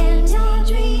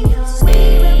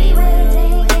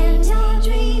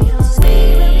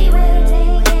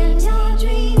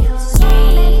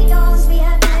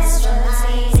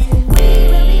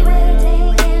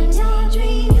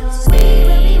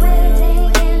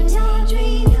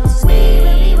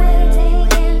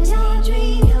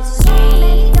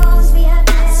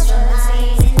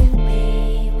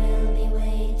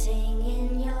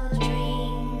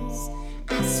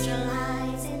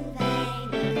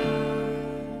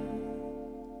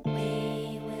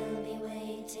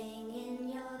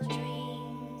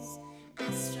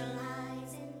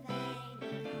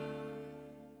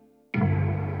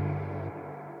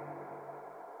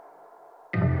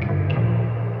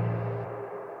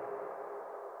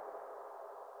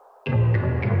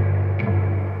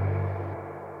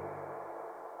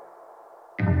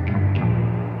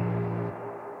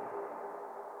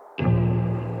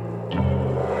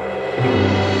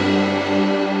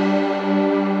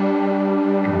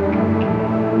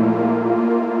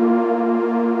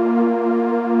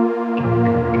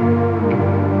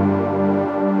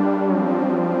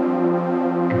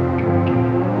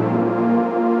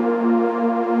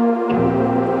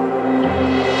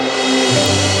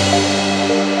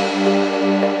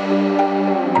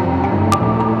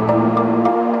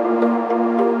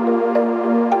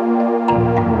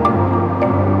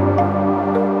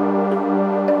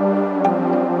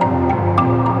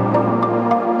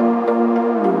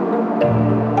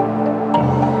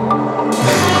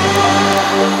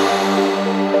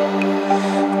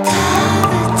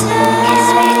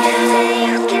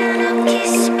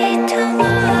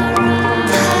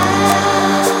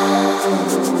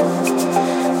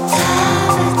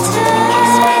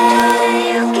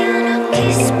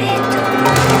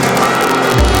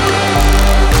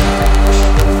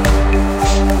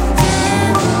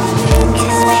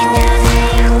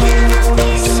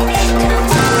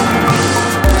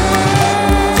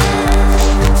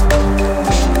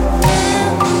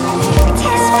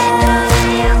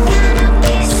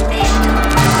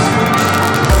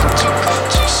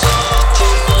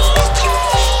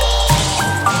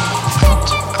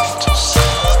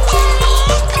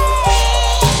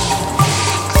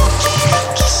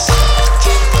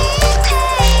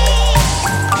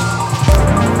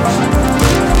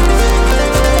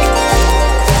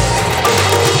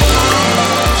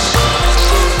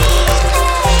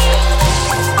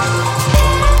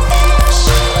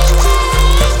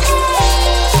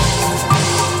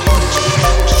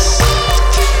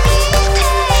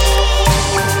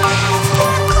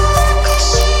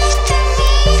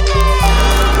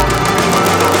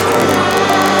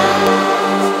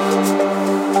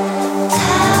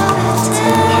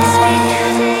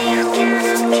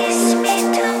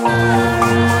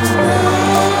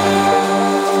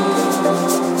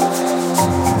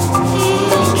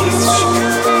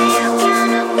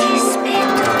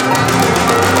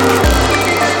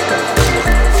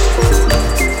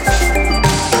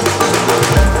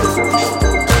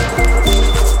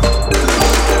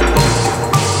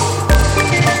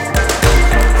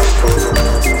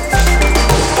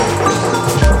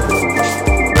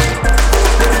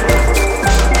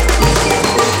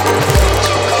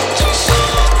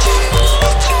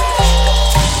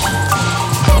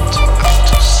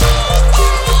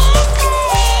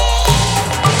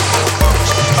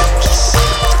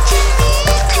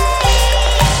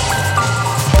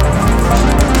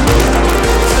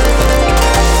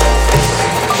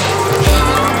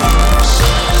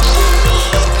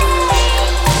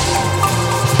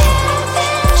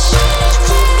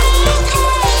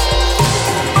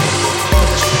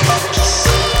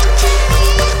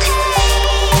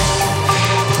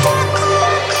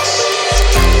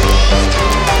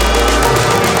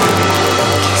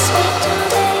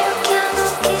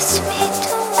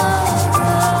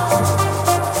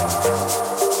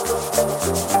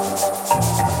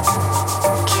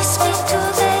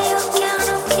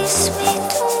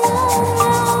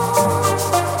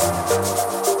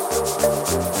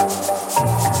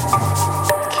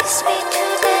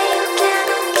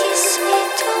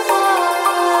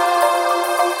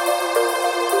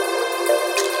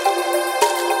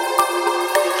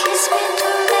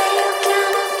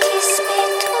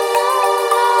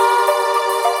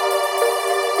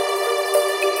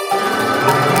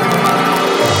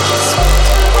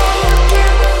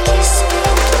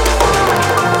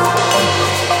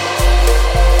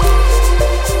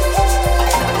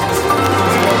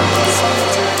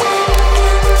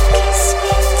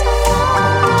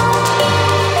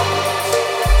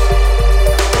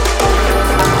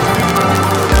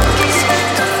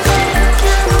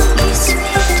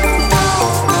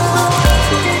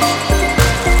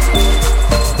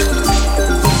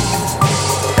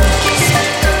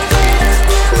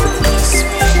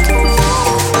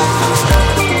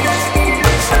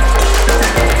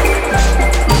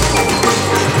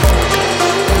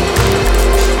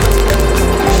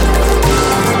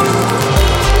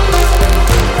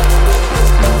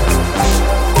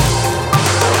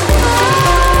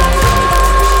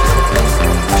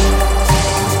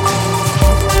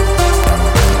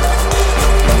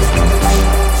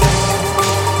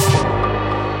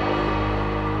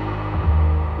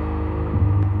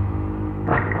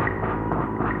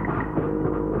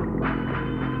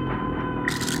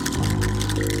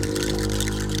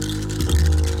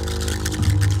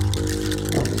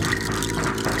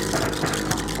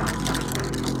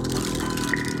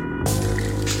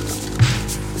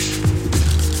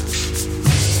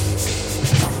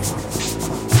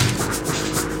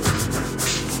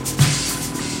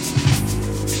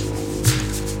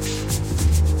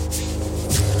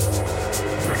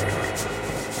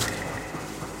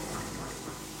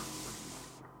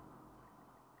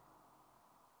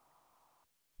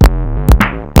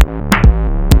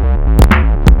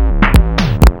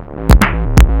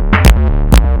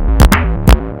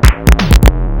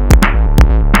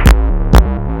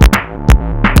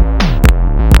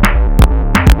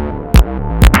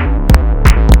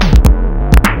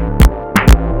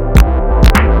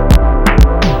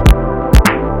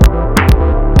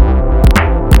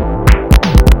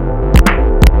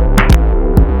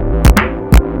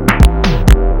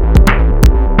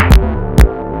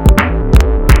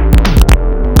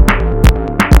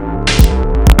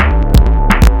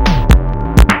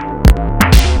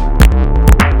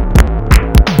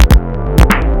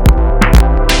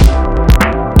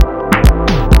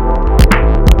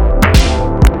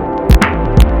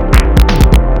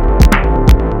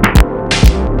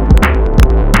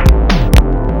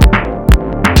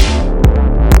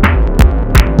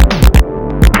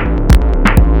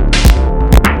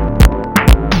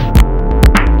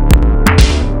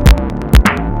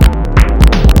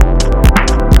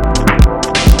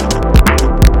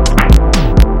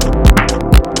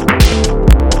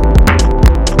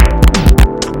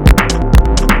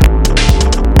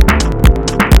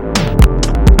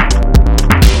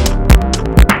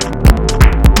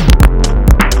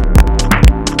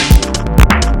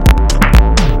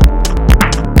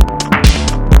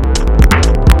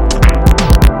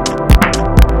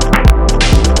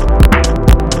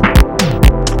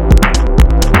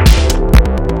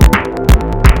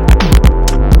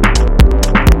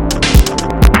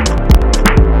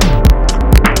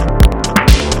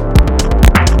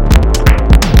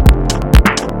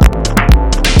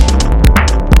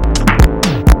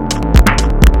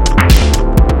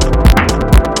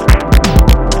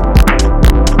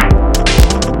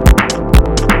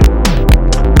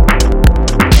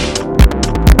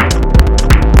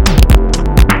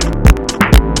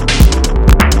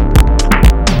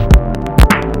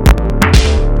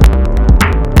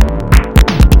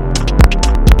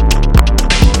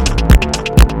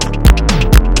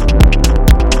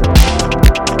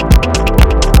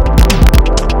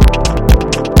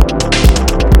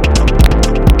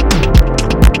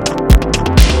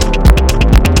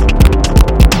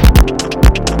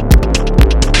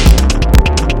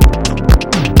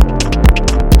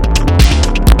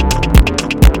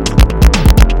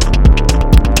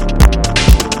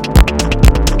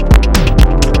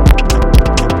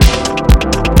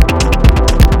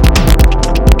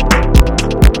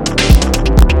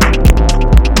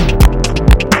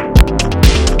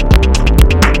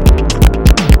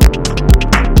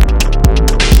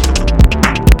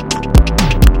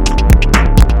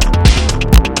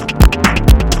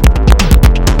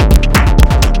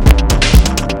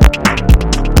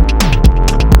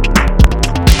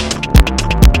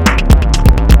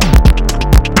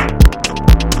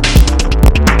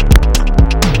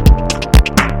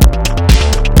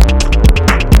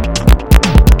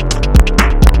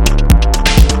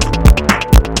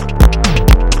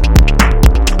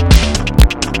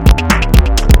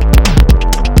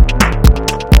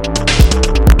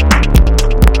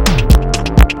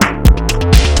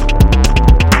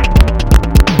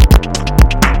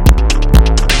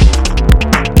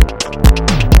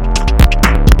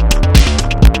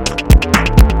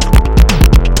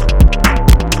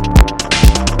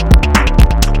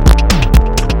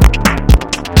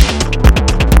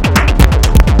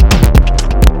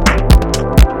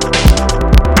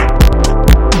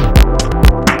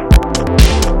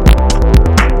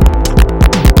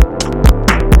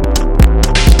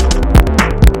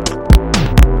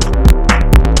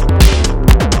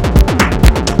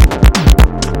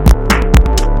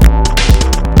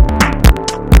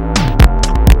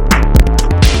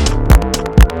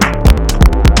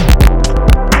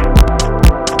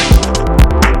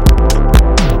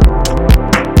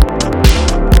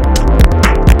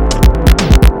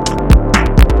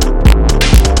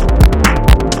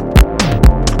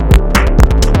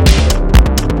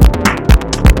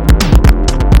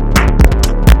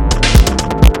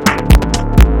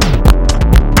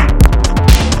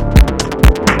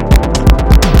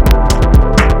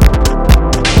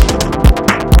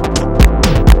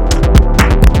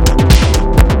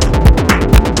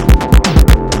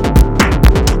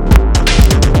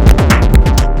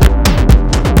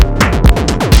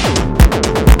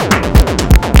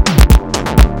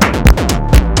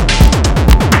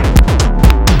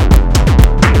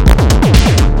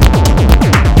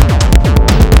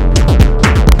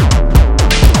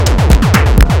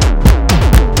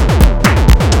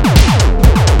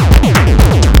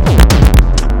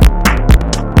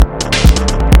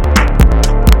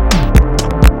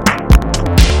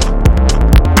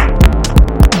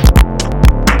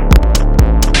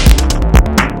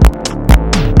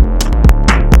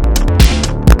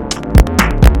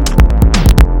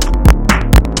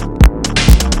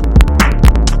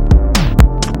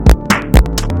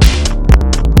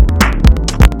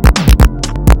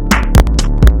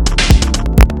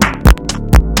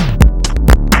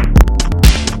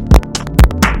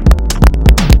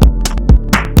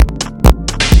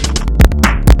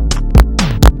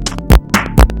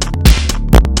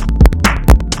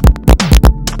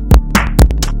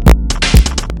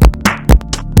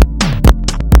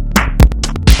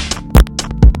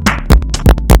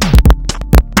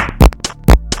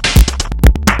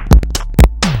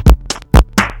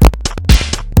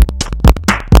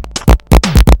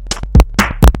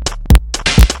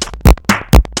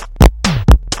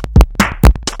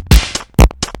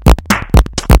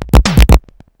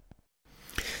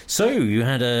So you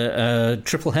had a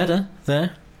triple header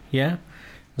there, yeah?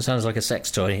 It sounds like a sex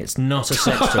toy. It's not a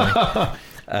sex toy.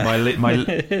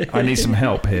 I need some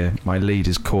help here. My lead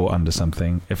is caught under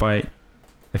something. If I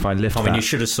lift I mean, that, you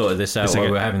should have sorted this out It's while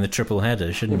okay. we were having the triple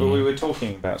header, shouldn't but you? we were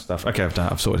talking about stuff. Okay,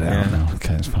 I've sorted it out Yeah. now.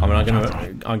 Okay, it's fine. I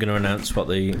mean, I'm gonna announce what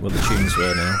the tunes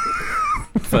were now.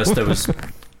 First there was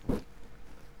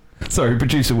Sorry,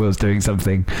 producer Will's doing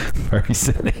something very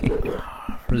silly.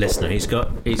 listener. He's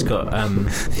got He's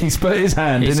put his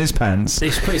hand in his pants,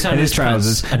 he's put his hand in in his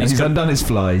trousers, pants, and he's got, undone his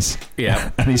flies, yeah.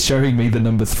 and he's showing me the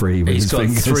number 3 with He's his got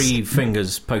fingers 3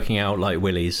 fingers poking out like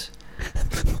willies.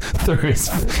 through his.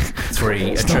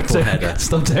 3, a Stop triple doing- header.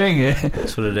 Stop doing it.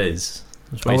 That's what it is.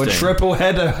 That's what Oh, a he's doing. triple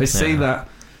header. I see Yeah. that.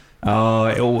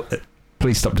 Oh,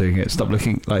 please stop doing it. Stop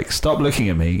looking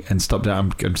at me and stop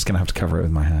down. I'm just going to have to cover it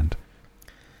with my hand.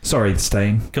 Sorry, the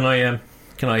stain. Can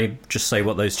I just say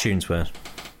what those tunes were?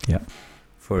 Yeah.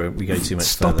 Before we go too much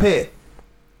Stop further. it.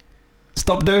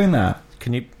 Stop doing that.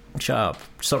 Can you shut up?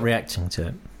 Stop reacting to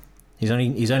it. He's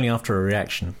only after a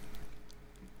reaction.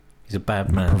 He's a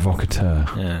bad man. Provocateur.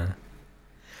 Yeah.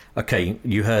 Okay,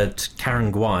 you heard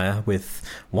Karen Guire with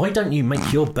 "Why Don't You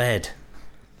Make Your Bed?"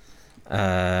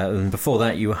 And before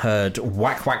that, you heard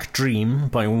 "Whack Whack Dream"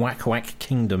 by Whack Whack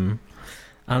Kingdom.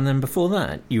 And then before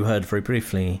that, you heard very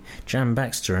briefly Jan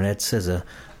Baxter and Ed Scissor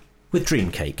with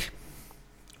 "Dream Cake."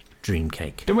 Dream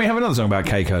Cake. Didn't we have another song about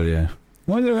cake earlier?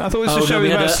 I thought this was a show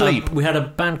we about had sleep. we had a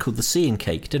band called the Sea and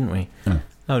Cake, didn't we? Oh.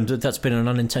 Oh, and that's been an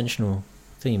unintentional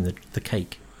theme, the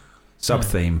cake. Sub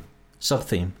theme.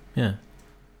 Sub-theme, yeah.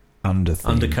 Under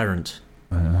theme. Undercurrent,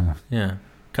 yeah.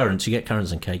 Currents, you get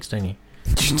currents and cakes, don't you?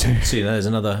 You do. See, there's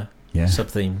another Yeah.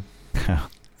 sub-theme.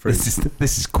 Fruit.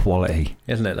 This is quality.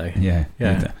 Isn't it, though? Yeah.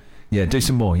 Yeah. Yeah, do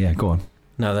some more. Yeah, go on.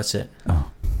 No, that's it. Oh.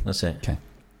 That's it. Okay.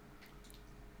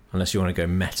 Unless you want to go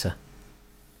meta.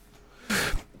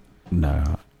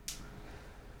 No.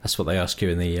 That's what they ask you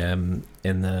in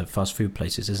the fast food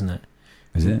places, isn't it?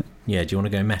 Is it? Yeah, do you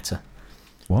want to go meta?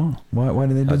 What? Why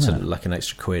do they do That's that? like an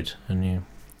extra £1, and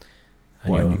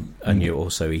What, you're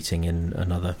also eating in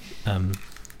another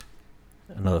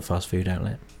fast food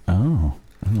outlet. Oh.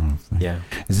 Yeah,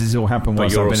 Does this all happen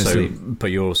whilst I've been asleep?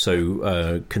 but you're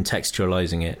also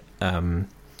contextualizing it.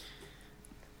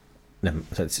 No,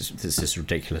 this is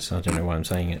ridiculous. I don't know why I'm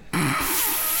saying it.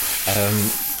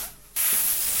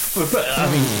 But I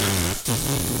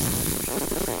mean,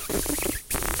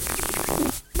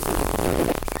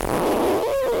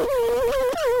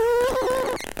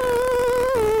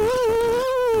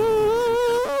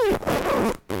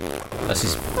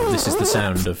 this is the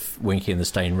sound of Winky and the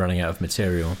Stain running out of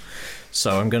material.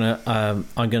 So I'm gonna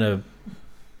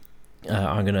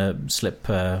slip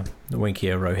Winky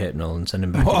a Rohypnol and send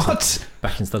him back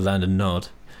back into the land and nod.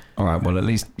 All right. Well, at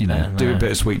least And, do a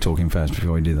bit of sweet talking first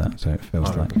before we do that, so it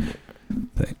feels like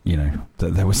that,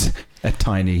 that there was a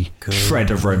tiny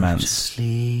shred of romance.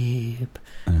 Sleep,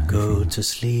 go to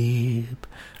sleep,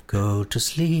 go to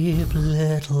sleep,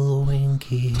 little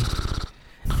Winky.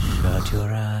 Shut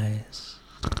your eyes.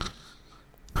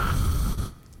 Do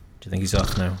you think he's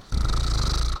off now?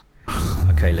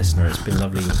 Okay, listener, it's been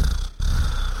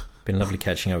lovely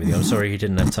catching up with you. I'm sorry you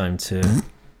didn't have time to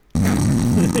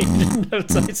you didn't have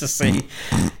time to say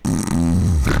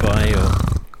goodbye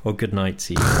or good night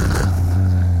to you.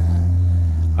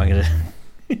 I'm gonna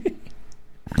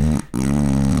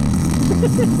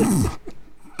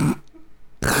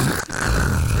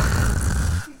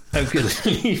I'm gonna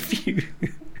leave you.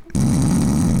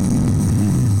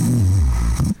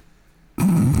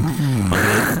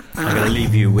 I'm gonna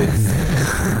leave you with.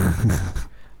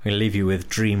 I'm gonna leave you with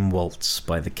 "Dream Waltz"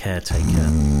 by The Caretaker.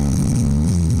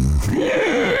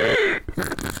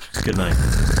 Good night.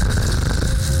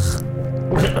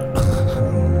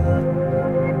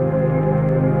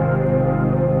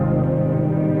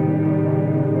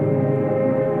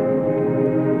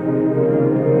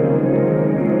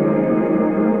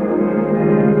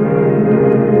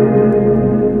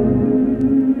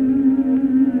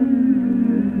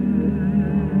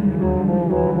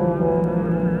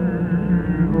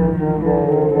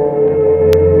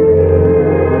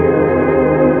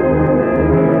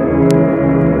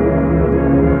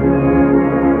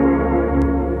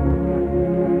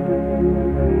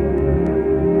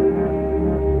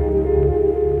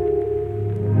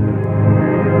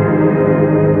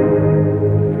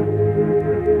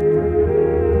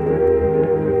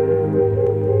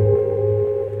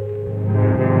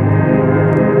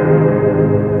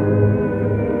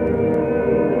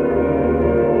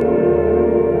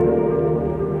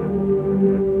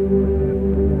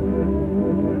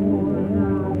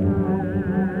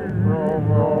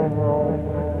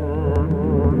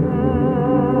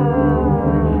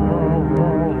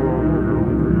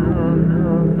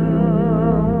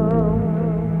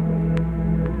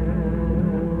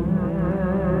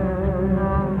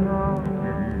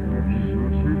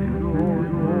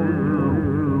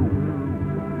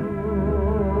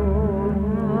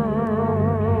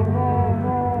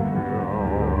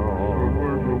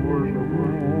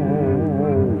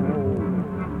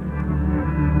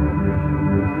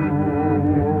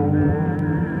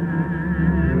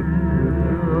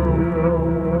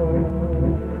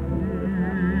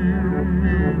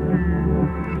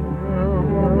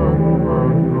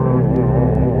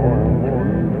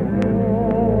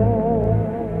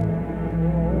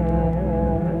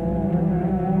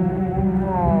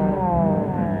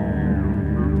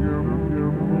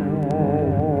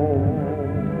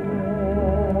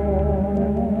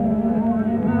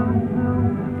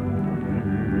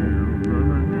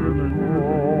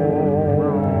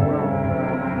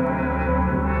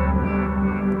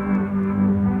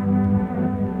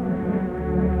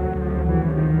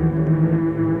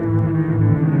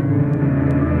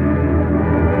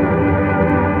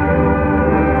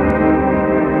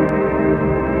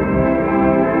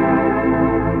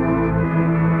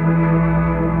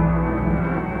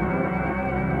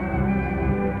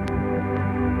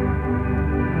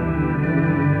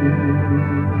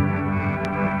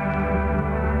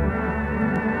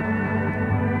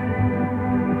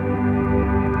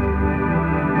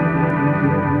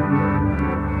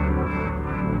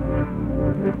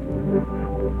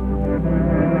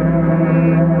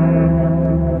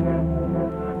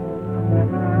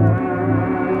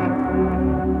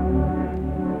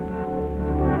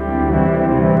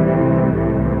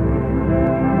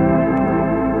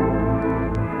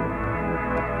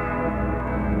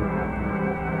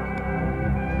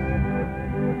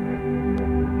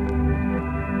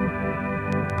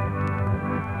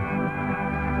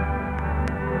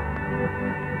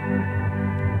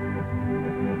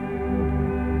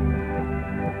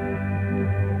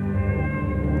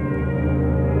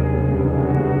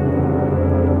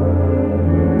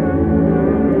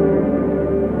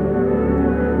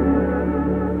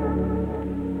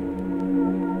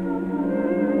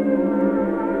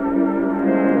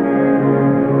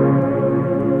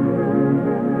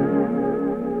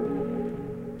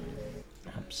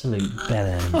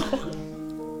 Belen.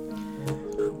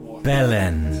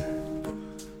 Belen.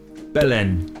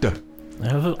 Belen.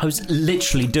 I was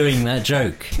literally doing that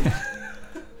joke.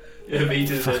 Yeah, he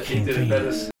did it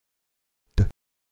better.